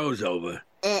right, show's over.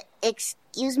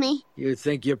 Excuse me? You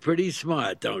think you're pretty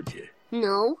smart, don't you?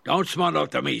 No. Don't smart off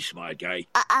to me, smart guy.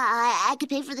 I could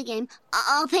pay for the game.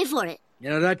 I'll pay for it. You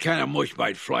know, that kind of mush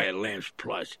might fly at Lamb's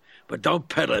Plus, but don't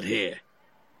peddle it here.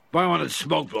 If I wanted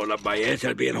smoke blown up my ass,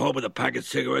 I'd be at home with a pack of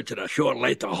cigarettes and a short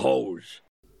length of hose.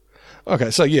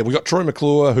 Okay, so we got Troy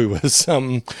McClure, who was,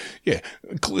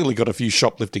 clearly got a few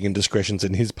shoplifting indiscretions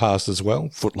in his past as well.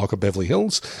 Foot Locker Beverly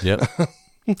Hills. Yep.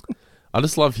 I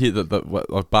just love here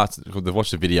that Bart's, they've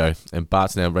watched the video, and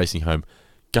Bart's now racing home.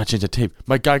 Gotta change that tape.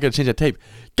 My guy gotta change that tape.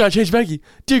 Gotta change Maggie.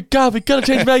 Dude, God, we gotta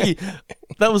change Maggie.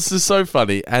 That was just so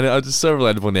funny. And it's just so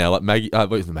relatable now. Like Maggie,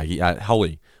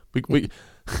 Holly. We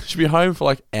should be home for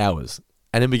like hours.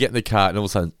 And then we get in the car and all of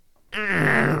a sudden,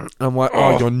 I'm like,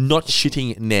 oh, you're not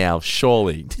shitting now,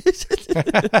 surely.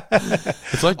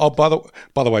 It's like, by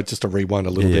the way, just to rewind a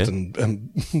little bit, and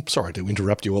sorry to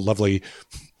interrupt your lovely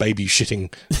baby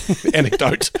shitting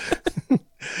anecdote.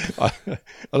 I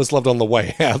just loved on the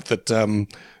way out that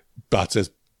Bart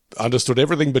says, understood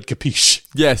everything but capiche.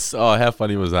 Yes. Oh, how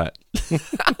funny was that?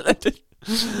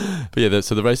 But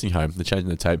so they're racing home. They're changing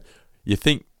the tape. You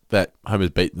think that Homer's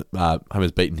beaten Bart,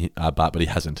 but he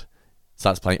hasn't.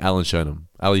 Starts playing Alan Sherman,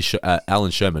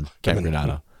 Camp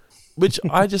Granada, which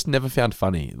I just never found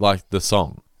funny, like the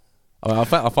song. I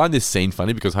find this scene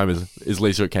funny because Homer is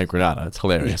Lisa at Camp Granada. It's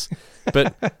hilarious.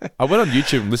 But I went on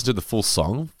YouTube and listened to the full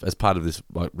song as part of this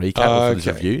recap of this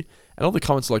review, and all the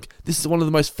comments are like, this is one of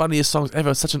the most funniest songs ever.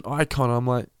 It's such an icon. I'm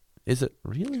like, is it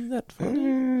really that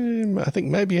funny? I think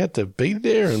maybe you had to be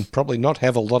there and probably not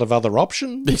have a lot of other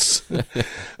options.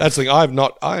 That's the thing.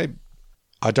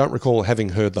 I don't recall having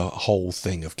heard the whole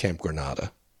thing of Camp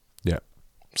Granada. Yeah.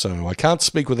 So I can't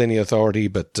speak with any authority,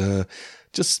 but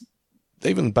just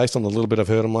even based on the little bit I've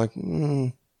heard, I'm like,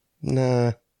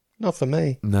 nah, not for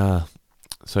me. Nah.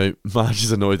 So Marge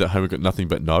is annoyed that Homer got nothing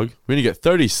but nog. We only get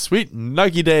 30 sweet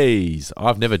nuggy days.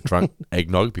 I've never drunk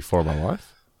eggnog before in my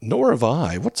life. Nor have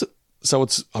I. What's it? So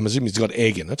I'm assuming it's got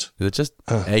egg in it. Is it just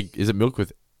egg? Is it milk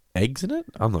with eggs in it?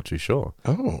 I'm not too sure.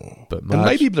 Oh. But And Marge,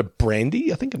 maybe a bit of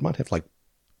brandy. I think it might have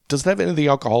does it have any of the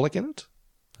alcoholic in it?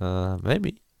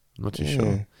 maybe. I'm not too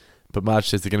sure. But Marge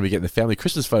says they're going to be getting the family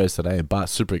Christmas photos today, and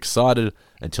Bart's super excited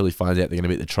until he finds out they're going to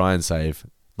be at the try and save.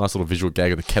 Nice little visual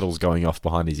gag of the kettles going off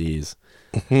behind his ears.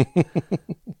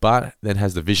 Bart then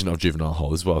has the vision of Juvenile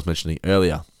Hall. This is what I was mentioning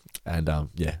earlier. And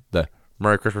the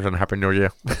Merry Christmas and Happy New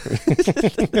Year.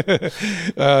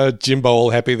 Jimbo all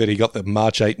happy that he got the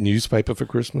March 8 newspaper for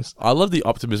Christmas. I love the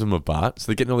optimism of Bart. So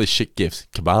they're getting all these shit gifts.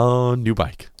 Come on, new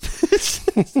bike.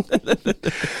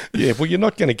 Yeah, well, you're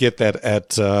not going to get that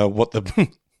at what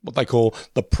they call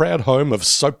the proud home of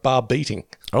soap bar beating.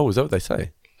 Oh, is that what they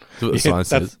say? That's what the sign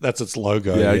says. That's its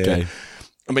logo. Yeah, okay.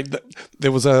 I mean,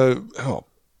 there was a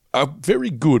very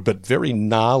good but very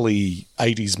gnarly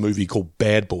 80s movie called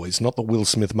Bad Boys, not the Will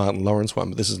Smith, Martin Lawrence one,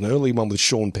 but this is an early one with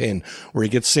Sean Penn where he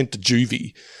gets sent to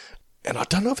juvie. And I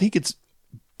don't know if he gets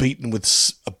beaten with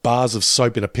bars of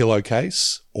soap in a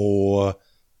pillowcase or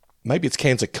maybe it's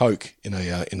cans of Coke in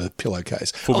a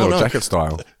pillowcase. Full Metal Jacket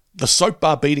style. The soap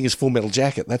bar beating is Full Metal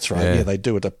Jacket. That's right. Yeah, they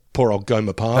do it to poor old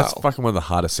Gomer Pyle. That's fucking one of the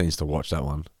hardest scenes to watch, that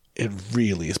one. It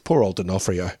really is. Poor old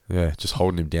D'Onofrio. Yeah, just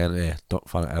holding him down. Yeah, not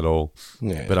fun at all.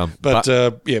 Yeah. But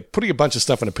putting a bunch of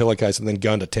stuff in a pillowcase and then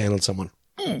going to town on someone.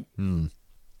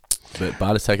 But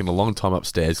Bart is taking a long time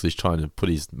upstairs because he's trying to put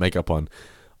his makeup on.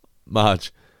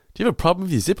 Marge, do you have a problem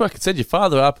with your zipper? I can send your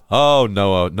father up. Oh,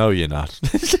 no, you're not.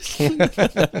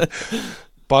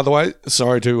 By the way,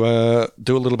 sorry to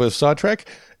do a little bit of sidetrack.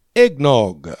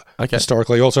 Eggnog,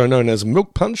 historically also known as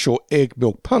milk punch or egg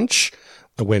milk punch,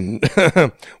 when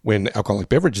alcoholic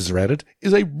beverages are added,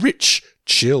 is a rich,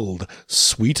 chilled,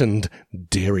 sweetened,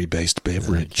 dairy-based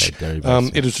beverage.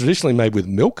 It is traditionally made with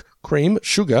milk, cream,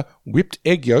 sugar, whipped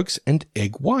egg yolks, and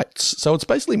egg whites. So it's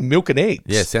basically milk and eggs.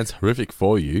 Yeah, sounds horrific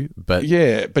for you, but...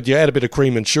 Yeah, but you add a bit of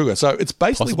cream and sugar. So it's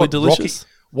basically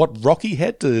what Rocky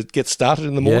had to get started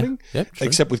in the morning,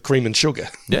 except with cream and sugar.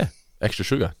 Yeah, extra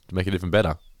sugar to make it even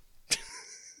better.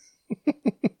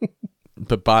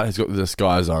 But Bart has got the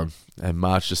disguise on, and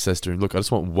Marge just says to him, look, I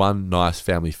just want one nice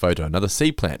family photo, another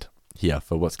sea plant here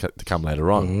for what's to come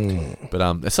later on.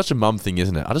 But it's such a mum thing,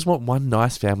 isn't it? I just want one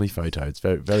nice family photo. It's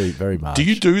very, very, very Marge. Do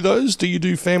you do those? Do you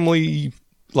do family,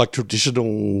 like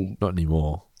traditional... Not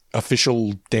anymore.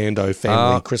 Official Dando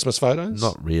family Christmas photos?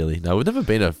 Not really. No, we've never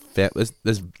been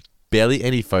there's barely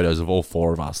any photos of all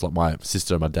four of us, like my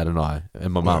sister, my dad and I,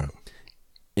 and my mum.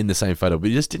 In the same photo.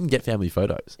 We just didn't get family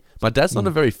photos. My dad's not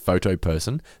a very photo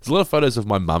person. There's a lot of photos of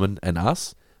my mum and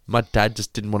us. My dad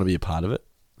just didn't want to be a part of it.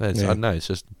 I don't know. It's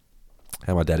just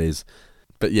how my dad is.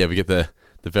 But yeah, we get the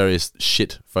various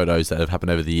shit photos that have happened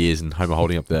over the years and Homer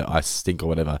holding up the ice stink or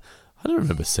whatever. I don't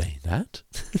remember seeing that.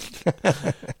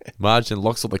 Marge then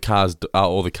locks all the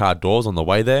car doors on the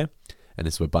way there. And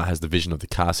this is where Bart has the vision of the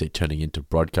car seat turning into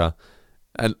Brodka.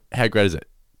 And how great is it?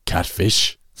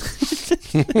 Catfish.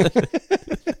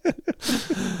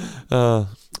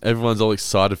 Everyone's all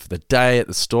excited for the day at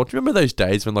the store. Do you remember those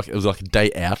days when it was like a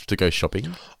day out to go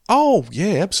shopping? Oh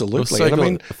yeah, absolutely. It was so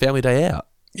good, a family day out.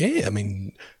 Yeah, I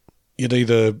mean, you'd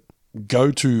either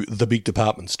go to the big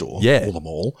department store or the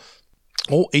mall,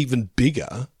 or even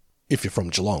bigger, if you're from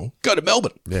Geelong, go to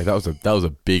Melbourne. Yeah, that was a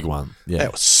big one. Yeah,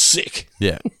 that was sick.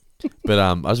 Yeah. But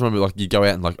I just remember, you go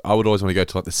out and, I would always want to go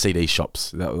to, the CD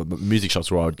shops, the music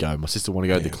shops where I would go. My sister would want to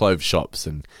go to the clothes shops,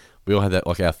 and we all had that,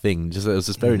 our thing. It was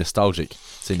just very nostalgic,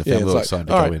 seeing the family all excited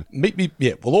to go in. Meet me,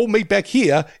 we'll all meet back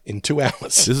here in 2 hours.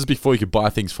 This is before you could buy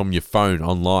things from your phone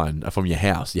online, from your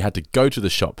house. You had to go to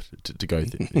the shop to go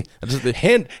through.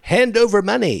 Hand over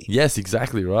money. Yes,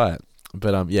 exactly right.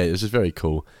 But, it was just very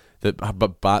cool.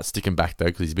 But Bart's sticking back, though,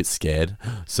 because he's a bit scared.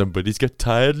 Somebody's got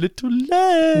tired little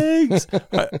legs.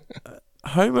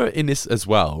 Homer in this as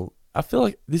well, I feel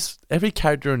like every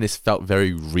character in this felt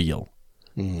very real.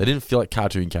 They didn't feel like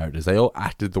cartoon characters. They all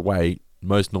acted the way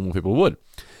most normal people would.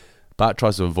 Bart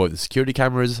tries to avoid the security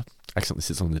cameras, accidentally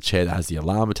sits on the chair that has the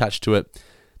alarm attached to it.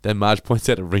 Then Marge points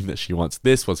out a ring that she wants.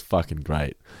 This was fucking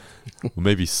great. Well,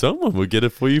 maybe someone will get it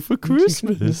for you for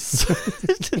Christmas.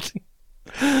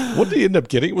 What did he end up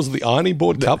getting? Was it the ironing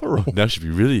board cover? Or? Now she'd be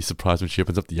really surprised when she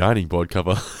opens up the ironing board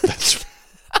cover.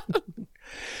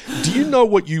 Do you know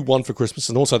what you want for Christmas?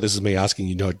 And also, this is me asking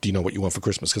you, do you know what you want for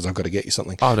Christmas? Because I've got to get you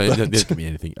something. Oh, no, don't give me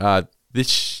anything.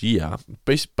 This year,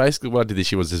 basically what I did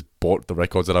this year was just bought the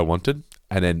records that I wanted.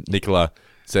 And then Nicola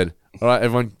said, all right,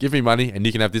 everyone, give me money, and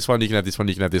you can have this one, you can have this one,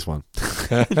 you can have this one.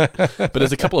 But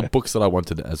there's a couple of books that I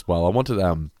wanted as well. I wanted,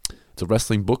 it's a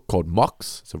wrestling book called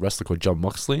Mox. It's a wrestler called John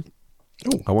Moxley.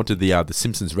 Ooh. I wanted the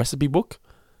Simpsons recipe book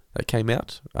that came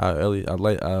out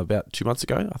about 2 months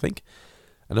ago, I think.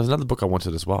 And there's another book I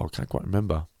wanted as well. I can't quite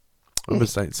remember. I remember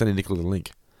sending Nicola the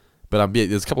link. But yeah,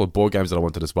 there's a couple of board games that I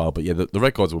wanted as well. But yeah, the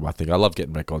records were my thing. I love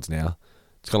getting records now.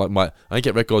 It's kind of like I don't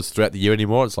get records throughout the year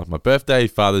anymore. It's like my birthday,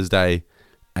 Father's Day,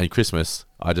 and Christmas.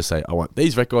 I just say, I want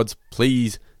these records,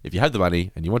 please. If you have the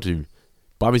money and you want to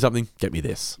buy me something, get me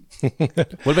this.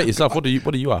 What about yourself? What are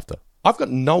you after? I've got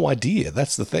no idea.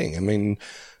 That's the thing. I mean,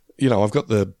 I've got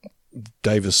the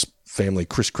Davis family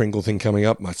Kris Kringle thing coming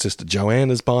up. My sister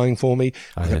Joanne is buying for me.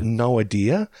 I've got no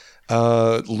idea.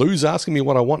 Lou's asking me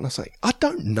what I want, and I say, I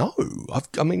don't know.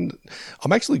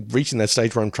 I'm actually reaching that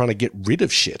stage where I'm trying to get rid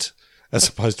of shit as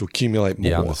opposed to accumulate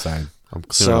more. Yeah, I'm the same. I'm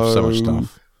clearing up so much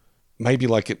stuff. Maybe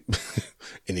like an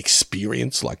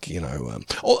experience, like,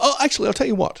 actually, I'll tell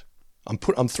you what.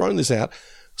 I'm throwing this out.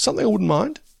 Something I wouldn't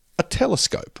mind, a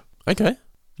telescope. Okay.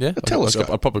 Yeah. A telescope.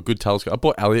 I bought a good telescope. I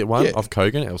bought Elliot one off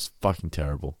Kogan. It was fucking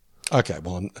terrible. Okay,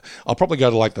 well, I'll probably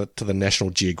go to the National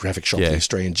Geographic shop, the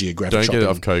Australian Geographic shop. Don't get it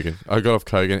off Kogan. I got off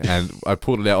Kogan and I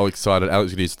pulled it out all excited.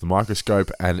 Alex could use the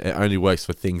microscope, and it only works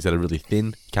for things that are really thin.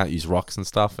 You can't use rocks and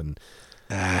stuff, and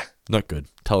not good.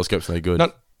 Telescope's no good.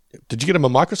 Did you get him a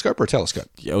microscope or a telescope?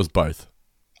 Yeah, it was both.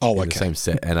 Oh, okay. The same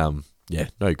set, and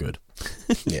no good.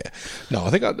 Yeah, no, I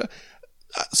think I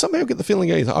somehow get the feeling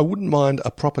either I wouldn't mind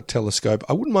a proper telescope.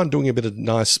 I wouldn't mind doing a bit of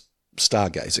nice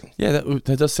stargazing. Yeah,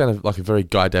 that does sound like a very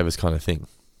Guy Davis kind of thing.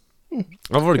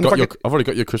 I've already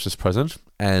got your Christmas present,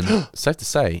 and safe to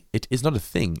say, it is not a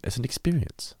thing; it's an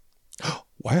experience.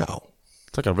 Wow,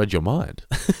 it's like I read your mind.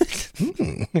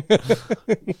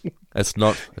 It's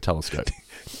not a telescope.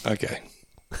 Okay.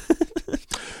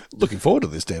 Looking forward to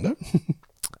this, Dando.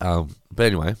 But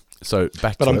anyway, so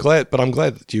back. But I'm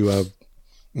glad that you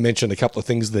mentioned a couple of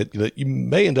things that you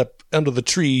may end up under the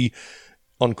tree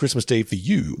on Christmas Eve for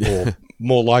you, or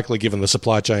more likely, given the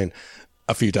supply chain,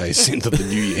 a few days into the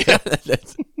new year.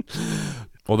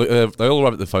 Well, they all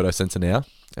arrive at the photo centre now,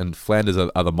 and Flanders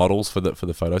are the models for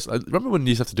the photos. Remember when you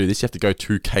used to have to do this? You have to go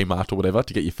to Kmart or whatever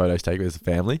to get your photos taken as a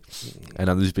family, and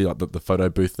there'd be like the photo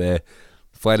booth there.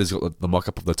 Flanders got the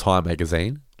mock-up of the Time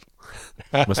magazine.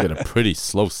 Must have been a pretty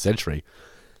slow century.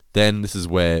 Then this is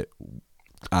where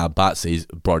Bart sees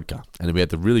Brodka, and then we had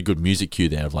the really good music cue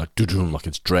there of like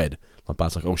it's Dread. Like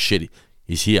Bart's like, oh shit,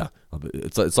 he's here.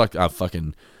 It's like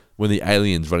fucking when the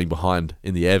alien's running behind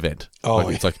in the air vent.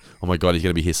 It's like, oh my god, he's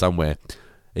gonna be here somewhere.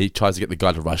 He tries to get the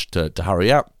guy to rush to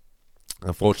hurry up.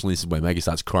 Unfortunately, this is where Maggie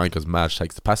starts crying because Marge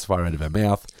takes the pacifier out of her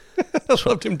mouth. I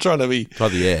loved him trying to be... Try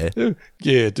the air.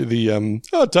 Yeah, do the...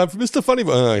 time for Mr. Funny...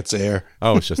 Oh, it's air.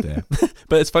 Oh, it's just air.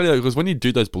 But it's funny, though, because when you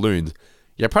do those balloons,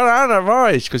 you put it on a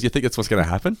voice because you think that's what's going to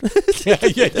happen. Yeah.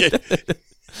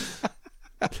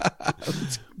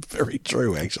 That's very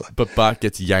true, actually. But Bart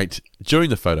gets yanked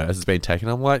during the photo as it's being taken.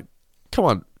 I'm like, come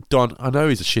on, Don, I know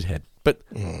he's a shithead, but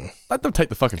let them take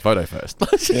the fucking photo first.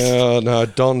 No,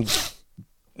 Don...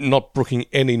 not brooking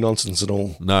any nonsense at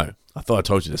all. No, I thought I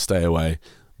told you to stay away.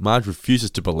 Marge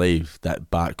refuses to believe that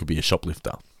Bart could be a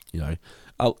shoplifter.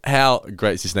 How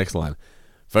great is this next line?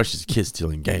 First she's a kid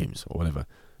stealing games or whatever.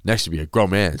 Next she'll be a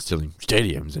grown man stealing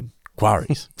stadiums and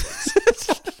quarries.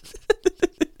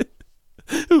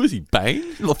 Who is he,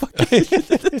 Bane?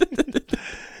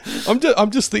 I'm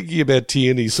just thinking about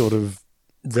Tierney sort of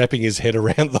wrapping his head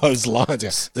around those lines.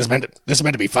 This is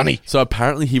meant to be funny. So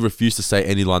apparently he refused to say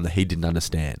any line that he didn't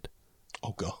understand.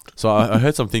 Oh, God. So I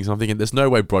heard some things, and I'm thinking, there's no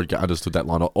way Brodka understood that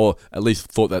line, or at least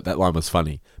thought that line was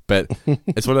funny. But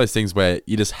it's one of those things where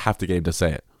you just have to get him to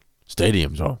say it.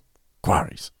 Stadiums or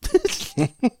quarries.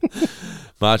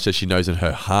 Marge says she knows in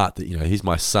her heart that, he's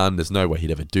my son, there's no way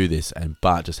he'd ever do this, and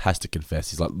Bart just has to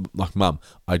confess. He's like, Mum,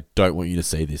 I don't want you to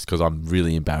see this because I'm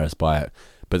really embarrassed by it.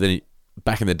 But then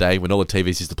back in the day when all the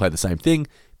TVs used to play the same thing,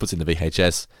 puts in the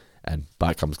VHS, and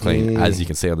Bart comes clean, as you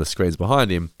can see on the screens behind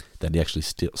him, that he actually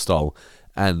stole.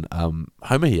 And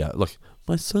Homer here, like,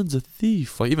 my son's a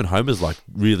thief. Like, even Homer's like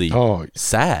really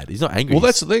sad. He's not angry. Well,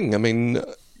 that's the thing. I mean,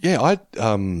 I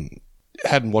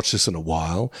hadn't watched this in a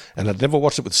while, and I'd never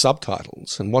watched it with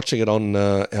subtitles. And watching it on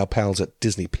our pals at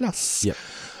Disney Plus,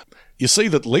 you see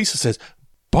that Lisa says,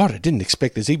 "Bart, I didn't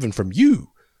expect this even from you."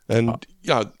 And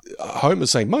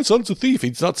Homer's saying, "My son's a thief."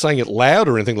 He's not saying it loud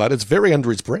or anything like that. It's very under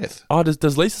his breath. Oh,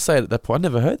 does Lisa say it at that point? I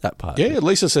never heard that part. Yeah,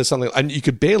 Lisa says something, and you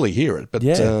could barely hear it, but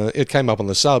it came up on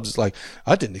the subs. It's like,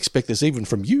 "I didn't expect this even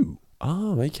from you."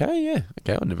 Oh, okay, yeah,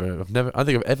 okay. I don't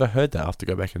think I've ever heard that. I'll have to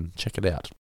go back and check it out.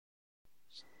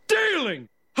 Stealing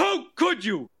How could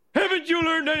you? Haven't you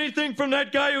learned anything from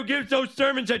that guy who gives those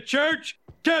sermons at church?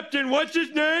 Captain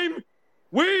what's-his-name?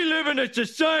 We live in a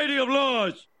society of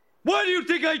laws. Why do you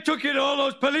think I took you to all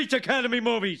those police academy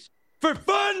movies? For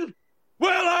fun?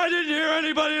 Well, I didn't hear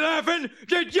anybody laughing.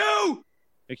 Did you?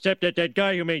 Except at that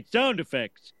guy who made sound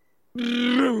effects.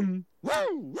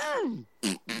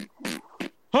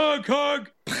 Hog, hog.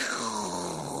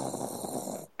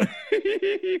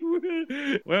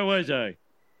 Where was I?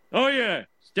 Oh, yeah.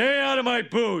 Stay out of my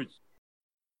booze.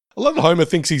 I love that Homer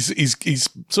thinks he's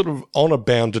sort of honor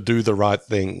bound to do the right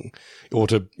thing, or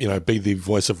to, you know, be the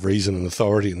voice of reason and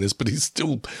authority in this, but he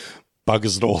still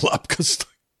buggers it all up because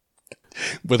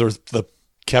whether it's the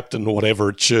captain or whatever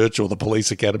at church or the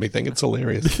police academy thing, it's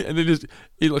hilarious. And then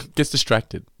he gets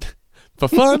distracted. For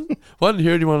fun? Well, I didn't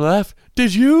hear anyone laugh.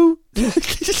 Did you?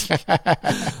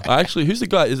 Actually, who's the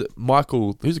guy? Is it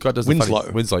Michael? Who's the guy who does Winslow. the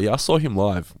funny? Winslow. Yeah, I saw him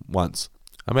live once.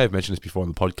 I may have mentioned this before on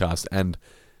the podcast, and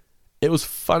it was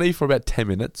funny for about 10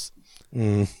 minutes.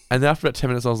 And then after about 10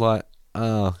 minutes, I was like,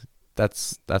 oh,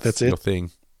 that's your thing.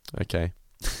 Okay.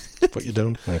 What you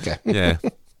doing? Okay. Yeah.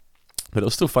 But it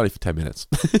was still funny for 10 minutes.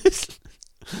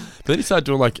 But then he started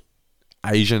doing like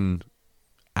Asian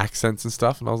accents and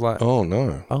stuff, and I was like, oh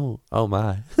no, oh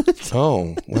my,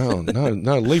 oh wow,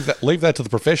 no, leave that to the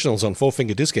professionals on Four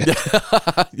Finger Discount.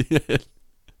 Yeah.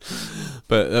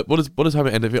 But what does Homer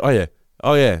end up?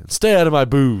 Oh yeah, stay out of my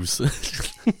booze.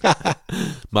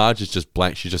 Marge is just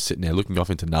blank. She's just sitting there looking off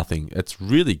into nothing. It's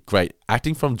really great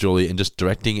acting from Julie, and just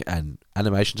directing and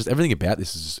animation, just everything about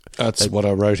this is. That's what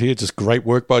I wrote here. Just great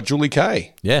work by Julie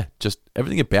Kay. Yeah, just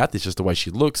everything about this, just the way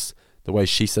she looks, the way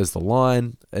she says the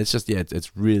line. It's just, yeah,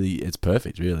 it's really, it's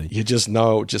perfect, really. You just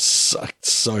know, just sucked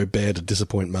so bad to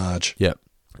disappoint Marge. Yep.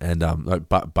 And like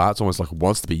Bart's almost like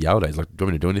wants to be yelled at. He's like, do you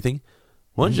want me to do anything?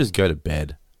 Why don't you just go to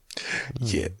bed?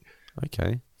 Yeah.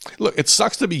 Okay. Look, it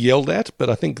sucks to be yelled at, but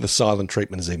I think the silent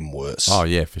treatment is even worse. Oh,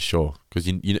 yeah, for sure. Because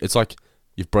you it's like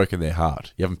you've broken their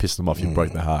heart. You haven't pissed them off, you've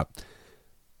broke their heart.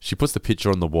 She puts the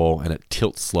picture on the wall and it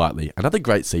tilts slightly. Another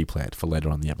great C plant for later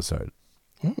on in the episode.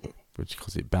 Which,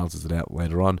 because it balances it out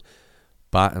later on.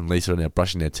 Bart and Lisa are now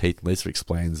brushing their teeth. Lisa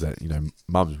explains that,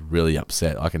 Mum's really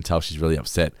upset. I can tell she's really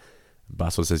upset.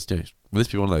 Bart sort of says, will this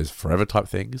be one of those forever type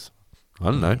things? I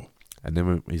don't know. And then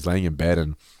when he's laying in bed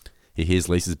and he hears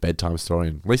Lisa's bedtime story,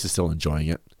 and Lisa's still enjoying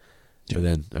it. But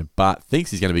then Bart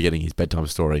thinks he's going to be getting his bedtime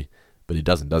story, but he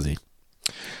doesn't, does he?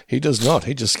 He does not.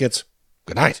 He just gets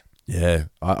good night. Yeah.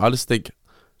 I just think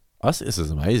this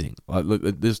is amazing. Like, look,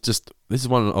 this is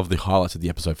one of the highlights of the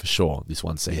episode for sure, this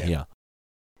one scene here.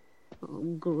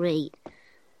 Oh, great.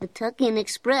 The Tuck-In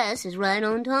Express is right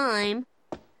on time.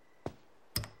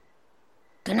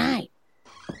 Good night.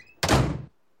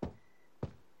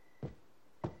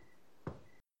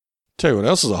 Tell you what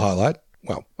else is a highlight.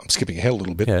 Well, I'm skipping ahead a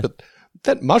little bit, but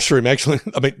that mushroom actually,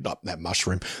 not that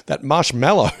mushroom, that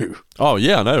marshmallow. Oh,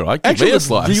 yeah, I know, right? Give me a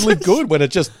slice. Really good when it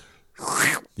just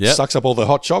sucks up all the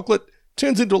hot chocolate,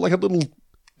 turns into like a little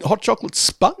hot chocolate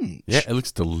sponge. Yeah, it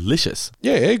looks delicious.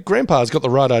 Yeah, Grandpa's got the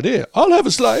right idea. I'll have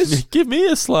a slice. Give me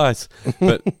a slice.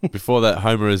 But before that,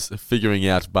 Homer is figuring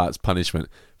out Bart's punishment.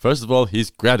 First of all,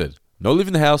 he's grounded. No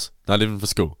leaving the house, not even for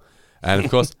school. And of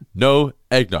course, no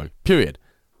eggnog, period.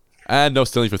 And no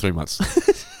stealing for 3 months.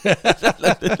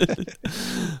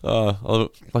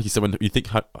 Like you said, when you think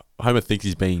Homer thinks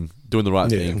he's doing the right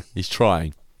thing, he's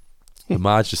trying. But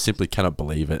Marge just simply cannot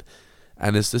believe it.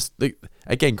 And it's just,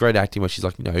 again, great acting where she's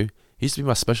like, he used to be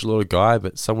my special little guy,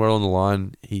 but somewhere along the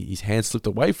line, his hand slipped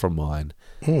away from mine.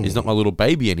 He's not my little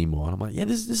baby anymore. And I'm like, yeah,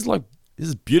 this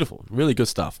is beautiful. Really good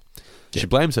stuff. Yeah. She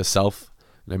blames herself.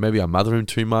 Maybe I mother him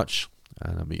too much.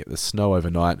 And we get the snow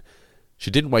overnight. She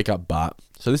didn't wake up Bart.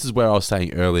 So this is where I was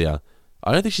saying earlier,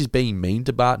 I don't think she's being mean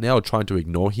to Bart now or trying to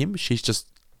ignore him. She's just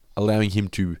allowing him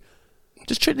to,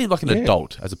 just treating him like an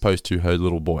adult as opposed to her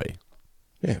little boy.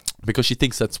 Yeah. Because she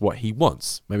thinks that's what he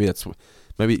wants. Maybe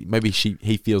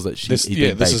he feels that this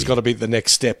has got to be the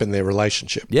next step in their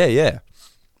relationship. Yeah.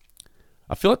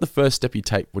 I feel like the first step you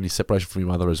take when you separate from your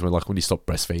mother is when you stop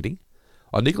breastfeeding.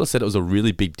 Nicola said it was a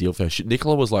really big deal for her.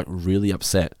 Nicola was like really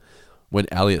upset when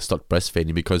Elliot stopped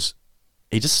breastfeeding because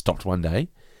he just stopped one day,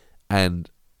 and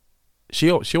she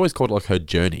always called it like her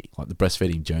journey, like the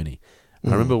breastfeeding journey.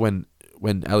 And I remember when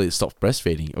Elliot stopped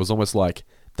breastfeeding, it was almost like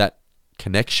that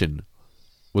connection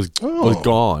was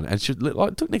gone, and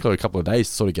it took Nicola a couple of days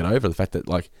to sort of get over the fact that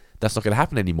that's not going to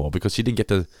happen anymore because she didn't get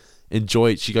to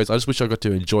enjoy. She goes, I just wish I got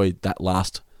to enjoy that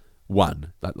last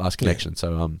connection.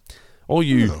 So all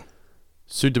you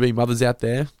soon-to-be mothers out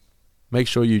there, make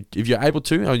sure if you're able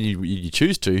to and you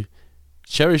choose to,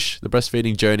 cherish the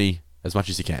breastfeeding journey as much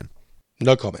as you can.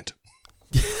 No comment.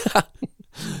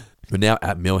 we're now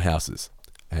at Millhouse's,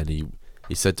 and he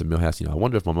said to Millhouse, I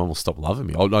wonder if my mum will stop loving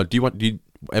me. Oh no, do you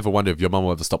ever wonder if your mum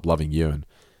will ever stop loving you? And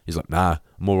he's like, nah,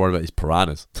 I'm more worried about these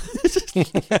piranhas.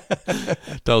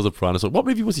 That was a piranha. So what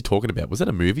movie was he talking about? Was that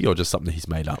a movie or just something he's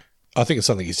made up? I think it's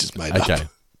something he's just made up. Okay.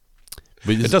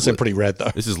 It does seem pretty rad,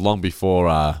 though. This is long before,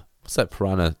 what's that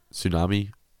piranha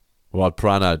tsunami? Well,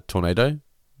 piranha tornado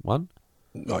one?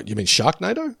 Oh, you mean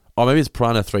Sharknado? Oh, maybe it's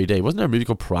Piranha 3D. Wasn't there a movie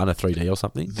called Piranha 3D or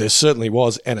something? There certainly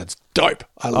was, and it's dope.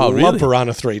 I love really?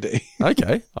 Piranha 3D.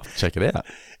 Okay, I'll check it out.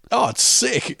 Oh, it's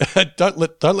sick. Don't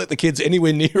let the kids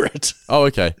anywhere near it. Oh,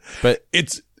 okay. But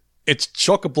it's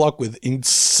chock-a-block with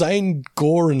insane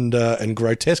gore and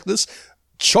grotesqueness.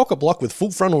 Chock-a-block with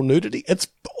full frontal nudity. It's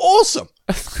awesome.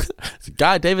 It's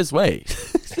Guy Davis way.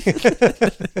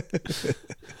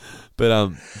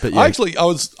 But yeah. I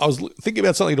was thinking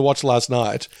about something to watch last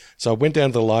night, so I went down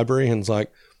to the library and was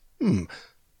like,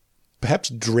 perhaps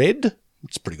Dread.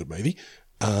 It's a pretty good movie.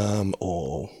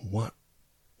 Or what?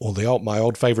 Or my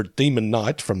old favourite Demon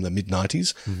Knight from the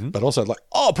mid-90s. Mm-hmm. But also like,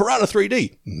 Piranha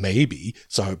 3D. Maybe.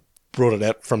 So I brought it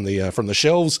out from the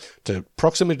shelves to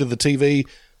proximity to the TV.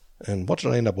 And what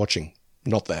did I end up watching?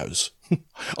 Not those.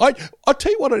 I'll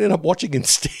tell you what I ended up watching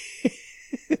instead.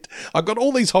 I got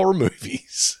all these horror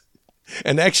movies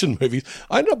and action movies.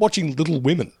 I ended up watching Little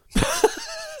Women.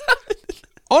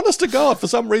 Honest to God, for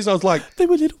some reason I was like... They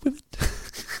were Little Women.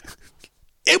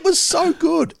 It was so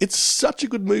good. It's such a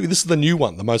good movie. This is the new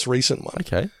one, the most recent one.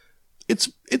 Okay. It's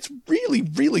really,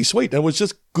 really sweet. And it was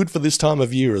just good for this time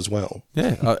of year as well.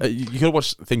 Yeah. You got to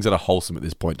watch things that are wholesome at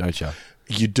this point, don't you?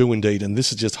 You do indeed. And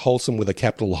this is just wholesome with a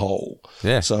capital hole.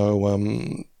 Yeah. So,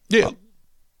 yeah.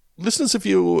 Listeners, if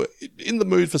you're in the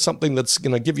mood for something that's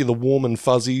going to give you the warm and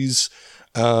fuzzies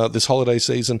this holiday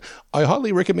season, I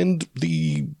highly recommend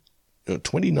the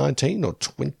 2019 or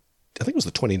 20... I think it was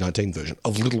the 2019 version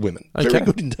of Little Women. Okay. Very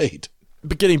good indeed.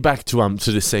 But getting back to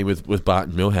this scene with Bart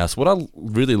and Milhouse, what I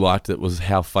really liked it was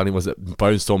how funny was that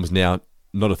Bone Storm is now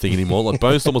not a thing anymore. Like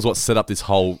Bone Storm was what set up this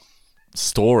whole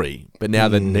story, but now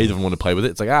that neither of them want to play with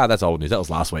it, it's like, that's old news. That was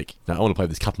last week. No, I want to play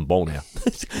with this cup and ball now.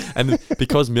 And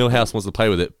because Milhouse wants to play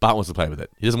with it, Bart wants to play with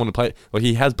it. He doesn't want to play. Like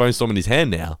he has Bone Storm in his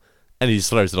hand now, and he just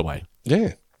throws it away.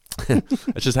 Yeah,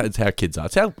 it's how kids are.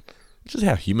 It's just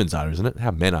how humans are, isn't it?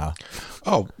 How men are.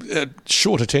 Oh,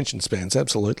 short attention spans,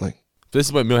 absolutely. This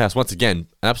is where Milhouse, once again,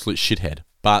 an absolute shithead.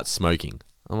 Bart's smoking.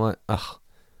 I'm like,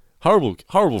 horrible,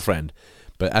 horrible friend.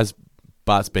 But as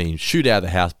Bart's being shooed out of the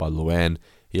house by Luann,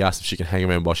 he asks if she can hang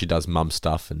around while she does mum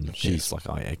stuff, and she's like,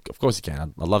 oh yeah, of course you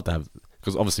can. I'd love to have,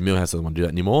 because obviously Milhouse doesn't want to do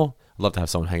that anymore. I'd love to have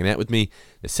someone hanging out with me.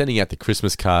 They're sending out the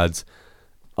Christmas cards.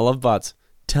 I love Bart's,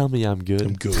 tell me I'm good.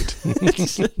 I'm good.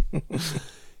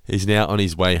 He's now on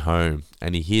his way home,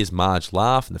 and he hears Marge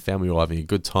laugh, and the family are all having a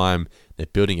good time. They're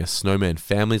building a snowman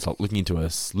family. It's like looking into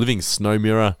a living snow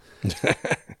mirror.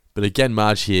 But again,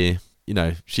 Marge here,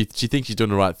 she thinks she's doing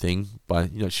the right thing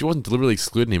by, she wasn't deliberately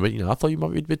excluding him, but, I thought you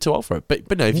might be a bit too old for it.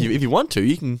 But no, if you want to,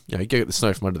 you can, go get the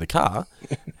snow from under the car.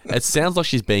 It sounds like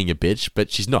she's being a bitch,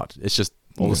 but she's not. It's just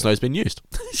all the snow's been used.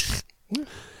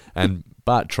 And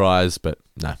Bart tries, but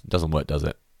no, it doesn't work, does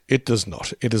it? It does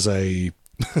not. It is a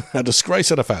disgrace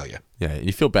and a failure. Yeah,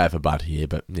 you feel bad for Bart here,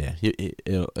 but yeah,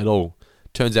 it all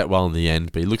turns out well in the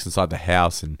end. But he looks inside the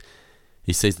house and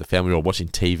he sees the family all watching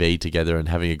TV together and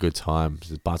having a good time.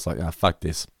 So Bart's like, fuck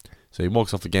this. So he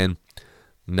walks off again.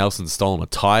 Nelson's stolen a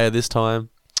tyre this time.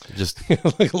 Just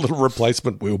like a little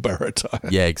replacement wheelbarrow tyre.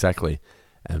 Yeah, exactly.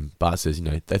 And Bart says,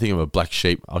 they think I'm a black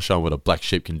sheep. I'll show him what a black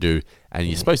sheep can do. And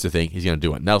you're supposed to think he's going to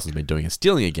do what Nelson's been doing and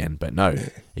stealing again. But no,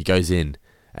 he goes in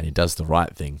and he does the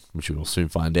right thing, which we will soon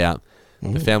find out.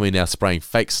 The family now spraying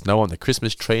fake snow on the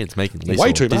Christmas tree. And it's making Lisa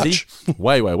way too dizzy. much.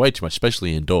 way too much,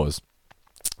 especially indoors.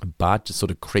 Bart just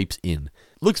sort of creeps in.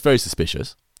 Looks very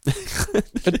suspicious.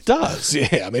 It does,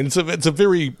 yeah. I mean, it's a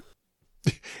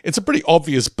pretty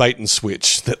obvious bait and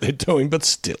switch that they're doing, but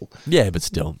still. Yeah, but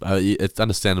still. It's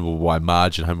understandable why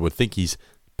Marge and Homer would think he's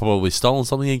probably stolen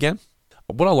something again.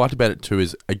 What I liked about it too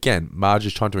is, again, Marge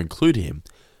is trying to include him.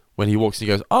 When he walks in,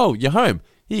 he goes, oh, you're home.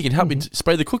 Here, you can help me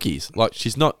spray the cookies. Like,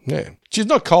 she's not... Yeah. She's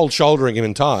not cold shouldering him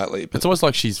entirely. But... It's almost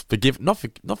like she's not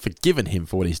forgiven him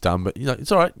for what he's done, but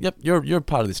it's all right. Yep, you're a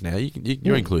part of this now.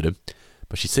 You're included.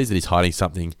 But she sees that he's hiding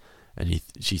something, and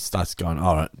she starts going,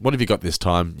 all right, what have you got this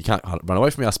time? You can't run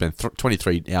away from me. I spend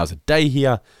 23 hours a day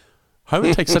here.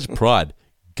 Homer takes such pride.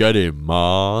 Get him,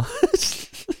 Ma.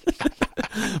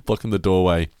 Blocking the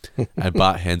doorway, and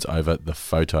Bart hands over the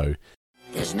photo.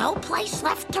 There's no place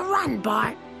left to run,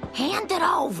 Bart. Hand it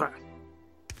over.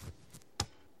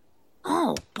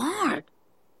 Oh, Bart,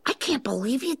 I can't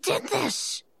believe you did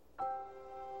this.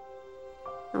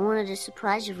 I wanted to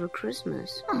surprise you for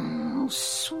Christmas. Oh,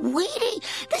 sweetie,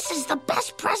 this is the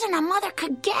best present a mother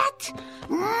could get.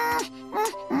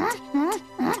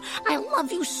 I love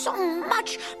you so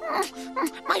much,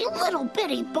 my little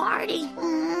bitty Barty.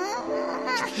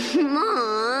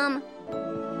 Mom.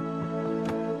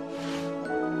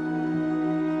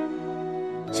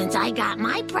 Since I got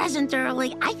my present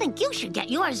early, I think you should get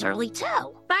yours early, too.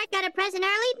 Bart got a present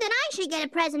early? Then I should get a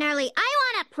present early. I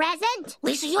want a present.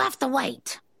 Lisa, you have to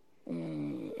wait.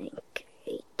 Great.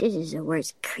 This is the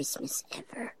worst Christmas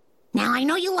ever. Now, I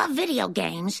know you love video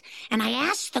games, and I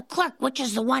asked the clerk which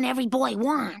is the one every boy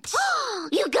wants.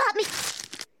 You got me.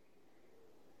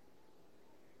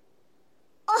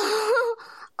 Oh,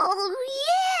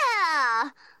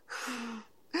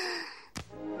 yeah.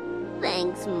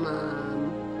 Thanks, Mom.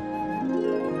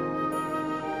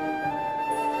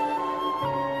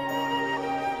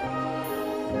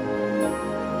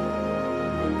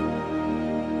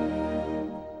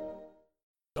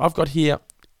 I've got here,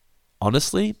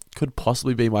 honestly, could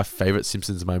possibly be my favorite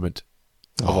Simpsons moment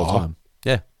of all time.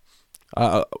 Yeah.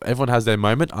 Everyone has their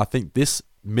moment. I think this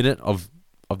minute of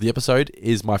the episode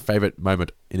is my favorite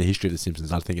moment in the history of The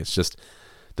Simpsons. I think it's just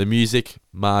the music,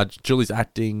 Marge, Julie's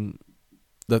acting,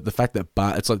 the fact that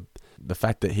Bart, it's like the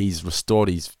fact that he's restored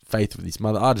his faith with his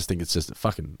mother. I just think it's just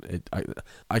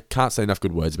I can't say enough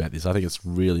good words about this. I think it's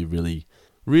really, really,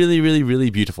 really, really,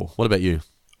 really beautiful. What about you?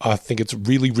 I think it's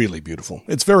really, really beautiful.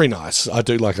 It's very nice. I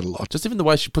do like it a lot. Just even the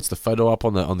way she puts the photo up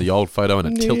on the old photo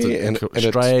and it tilts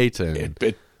it straight.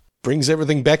 It brings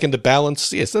everything back into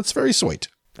balance. Yes, that's very sweet.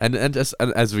 And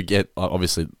as we get,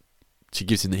 obviously, she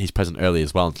gives him his present early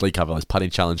as well. And Lee Carvello's putting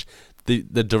challenge. The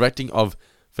directing of,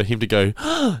 for him to go,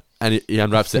 and he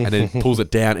unwraps it and then pulls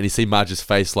it down and you see Marge's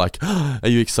face like, are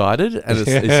you excited? And it's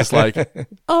just like,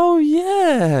 oh,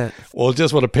 yeah. Well,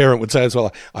 just what a parent would say as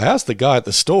well. I asked the guy at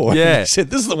the store. Yeah. And he said,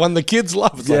 this is the one the kids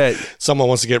love. It's like someone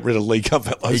wants to get rid of Lee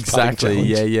Carvello's exactly.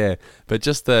 putting challenge. Yeah. But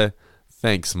just the,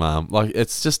 thanks, Mom. Like,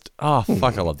 it's just,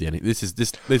 fuck, I love the ending.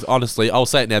 This honestly, I'll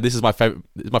say it now, this is my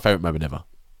favorite moment ever.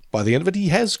 By the end of it, he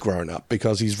has grown up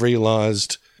because he's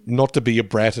realised not to be a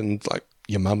brat and like,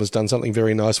 your mum has done something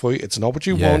very nice for you. It's not what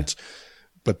you want,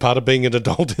 but part of being an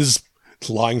adult is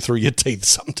lying through your teeth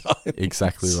sometimes.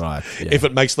 Exactly right. Yeah. If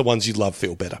it makes the ones you love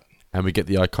feel better. And we get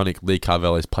the iconic Lee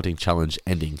Carvello's putting challenge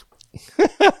ending.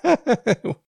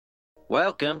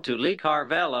 Welcome to Lee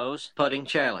Carvello's putting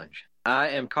challenge. I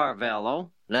am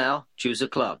Carvello. Now choose a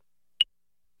club.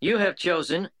 You have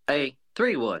chosen a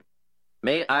 3-wood.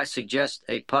 May I suggest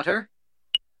a putter?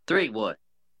 3-wood.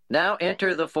 Now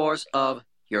enter the force of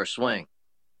your swing.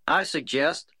 I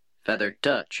suggest feathered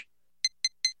touch.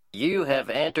 You have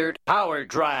entered power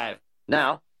drive.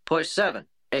 Now push 7,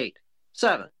 8,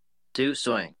 7 to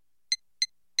swing.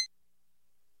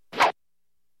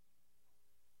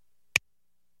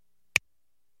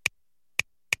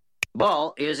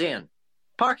 Ball is in.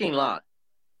 Parking lot.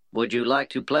 Would you like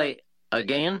to play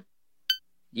again?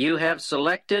 You have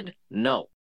selected no.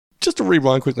 Just to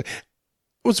rewind quickly.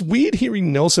 It was weird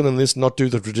hearing Nelson in this not do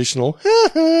the traditional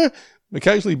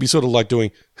occasionally be sort of like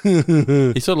doing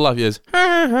he sort of like his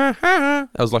that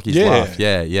was like his laugh.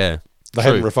 Yeah. They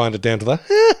haven't refined it down to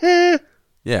the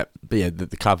yeah, but yeah,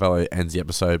 the Carvello ends the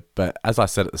episode. But as I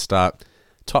said at the start,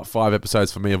 top 5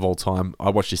 episodes for me of all time.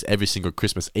 I watch this every single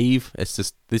Christmas Eve. It's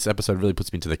just, this episode really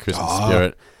puts me into the Christmas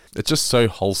spirit. It's just so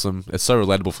wholesome. It's so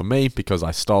relatable for me because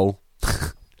I stole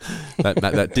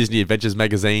that Disney Adventures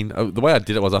magazine. The way I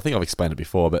did it was, I think I've explained it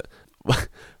before, but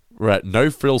we're at No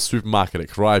Frills Supermarket at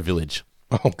Karaya Village.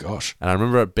 Oh, gosh. And I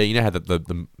remember it being, had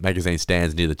the magazine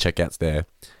stands near the checkouts there.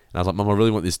 And I was like, Mum, I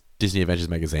really want this Disney Adventures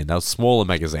magazine. They were smaller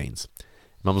magazines.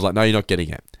 Mum was like, no, you're not getting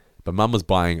it. But Mum was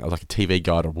buying like a TV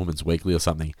Guide or Woman's Weekly or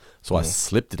something. So I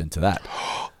slipped it into that.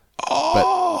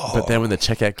 But then when the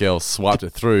checkout girl swiped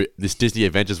it through, this Disney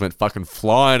Adventures went fucking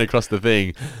flying across the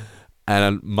thing.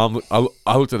 And Mum,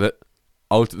 I looked at it.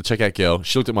 I looked at the checkout girl.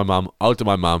 She looked at my mum. I looked at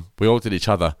my mum. We all looked at each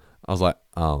other. I was like,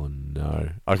 oh no.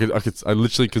 I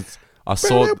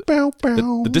saw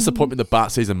the disappointment that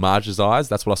Bart sees in Marge's eyes.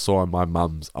 That's what I saw in my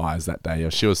mum's eyes that day.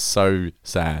 She was so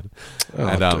sad.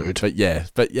 Dude. But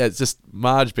yeah, it's just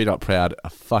Marge Be Not Proud, a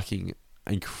fucking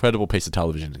incredible piece of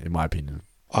television, in my opinion.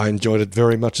 I enjoyed it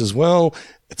very much as well.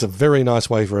 It's a very nice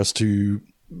way for us to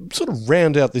sort of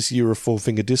round out this year of Four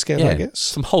Finger Discount, I guess.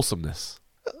 Some wholesomeness.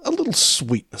 A little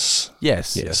sweetness.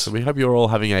 Yes. So we hope you're all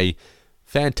having a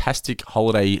fantastic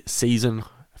holiday season,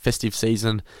 festive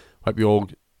season. Hope you all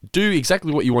do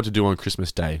exactly what you want to do on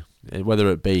Christmas Day. Whether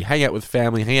it be hang out with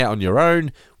family, hang out on your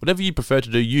own, whatever you prefer to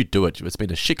do, you do it. It's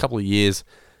been a shit couple of years,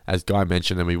 as Guy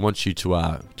mentioned, and we want you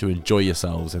to enjoy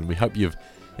yourselves. And we hope you've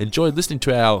enjoyed listening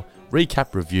to our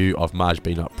recap review of Marge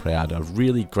Be Not Proud, a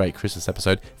really great Christmas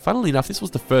episode. Funnily enough, this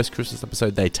was the first Christmas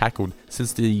episode they tackled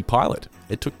since the pilot.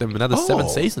 It took them another 7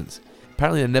 seasons.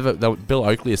 Apparently, Bill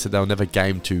Oakley said they'll never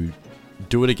game to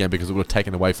do it again because it would have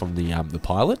taken away from the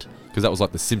pilot, because that was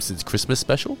like the Simpsons Christmas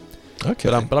special. Okay.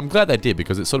 But I'm glad they did,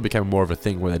 because it sort of became more of a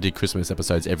thing where they did Christmas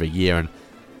episodes every year, and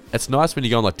it's nice when you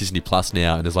go on like Disney Plus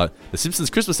now and there's like the Simpsons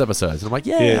Christmas episodes, and I'm like,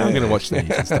 yeah. I'm going to watch these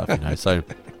and stuff, you know. So,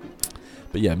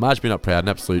 but yeah, Marge Be Not Proud, an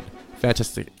absolute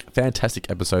fantastic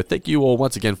episode. Thank you all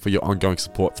once again for your ongoing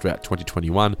support throughout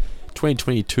 2021.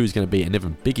 2022 is going to be an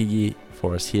even bigger year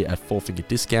for us here at Four Finger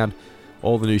Discount.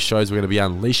 All the new shows we're going to be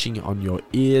unleashing on your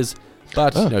ears.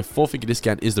 But, you know, Four Finger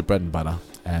Discount is the bread and butter.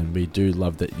 And we do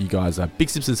love that you guys are big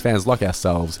Simpsons fans like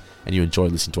ourselves, and you enjoy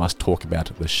listening to us talk about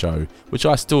the show, which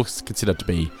I still consider to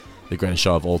be the greatest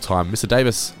show of all time. Mr.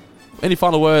 Davis, any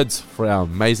final words for our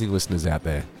amazing listeners out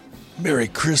there? Merry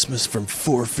Christmas from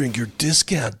Four Finger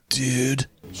Discount, dude.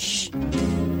 Shh.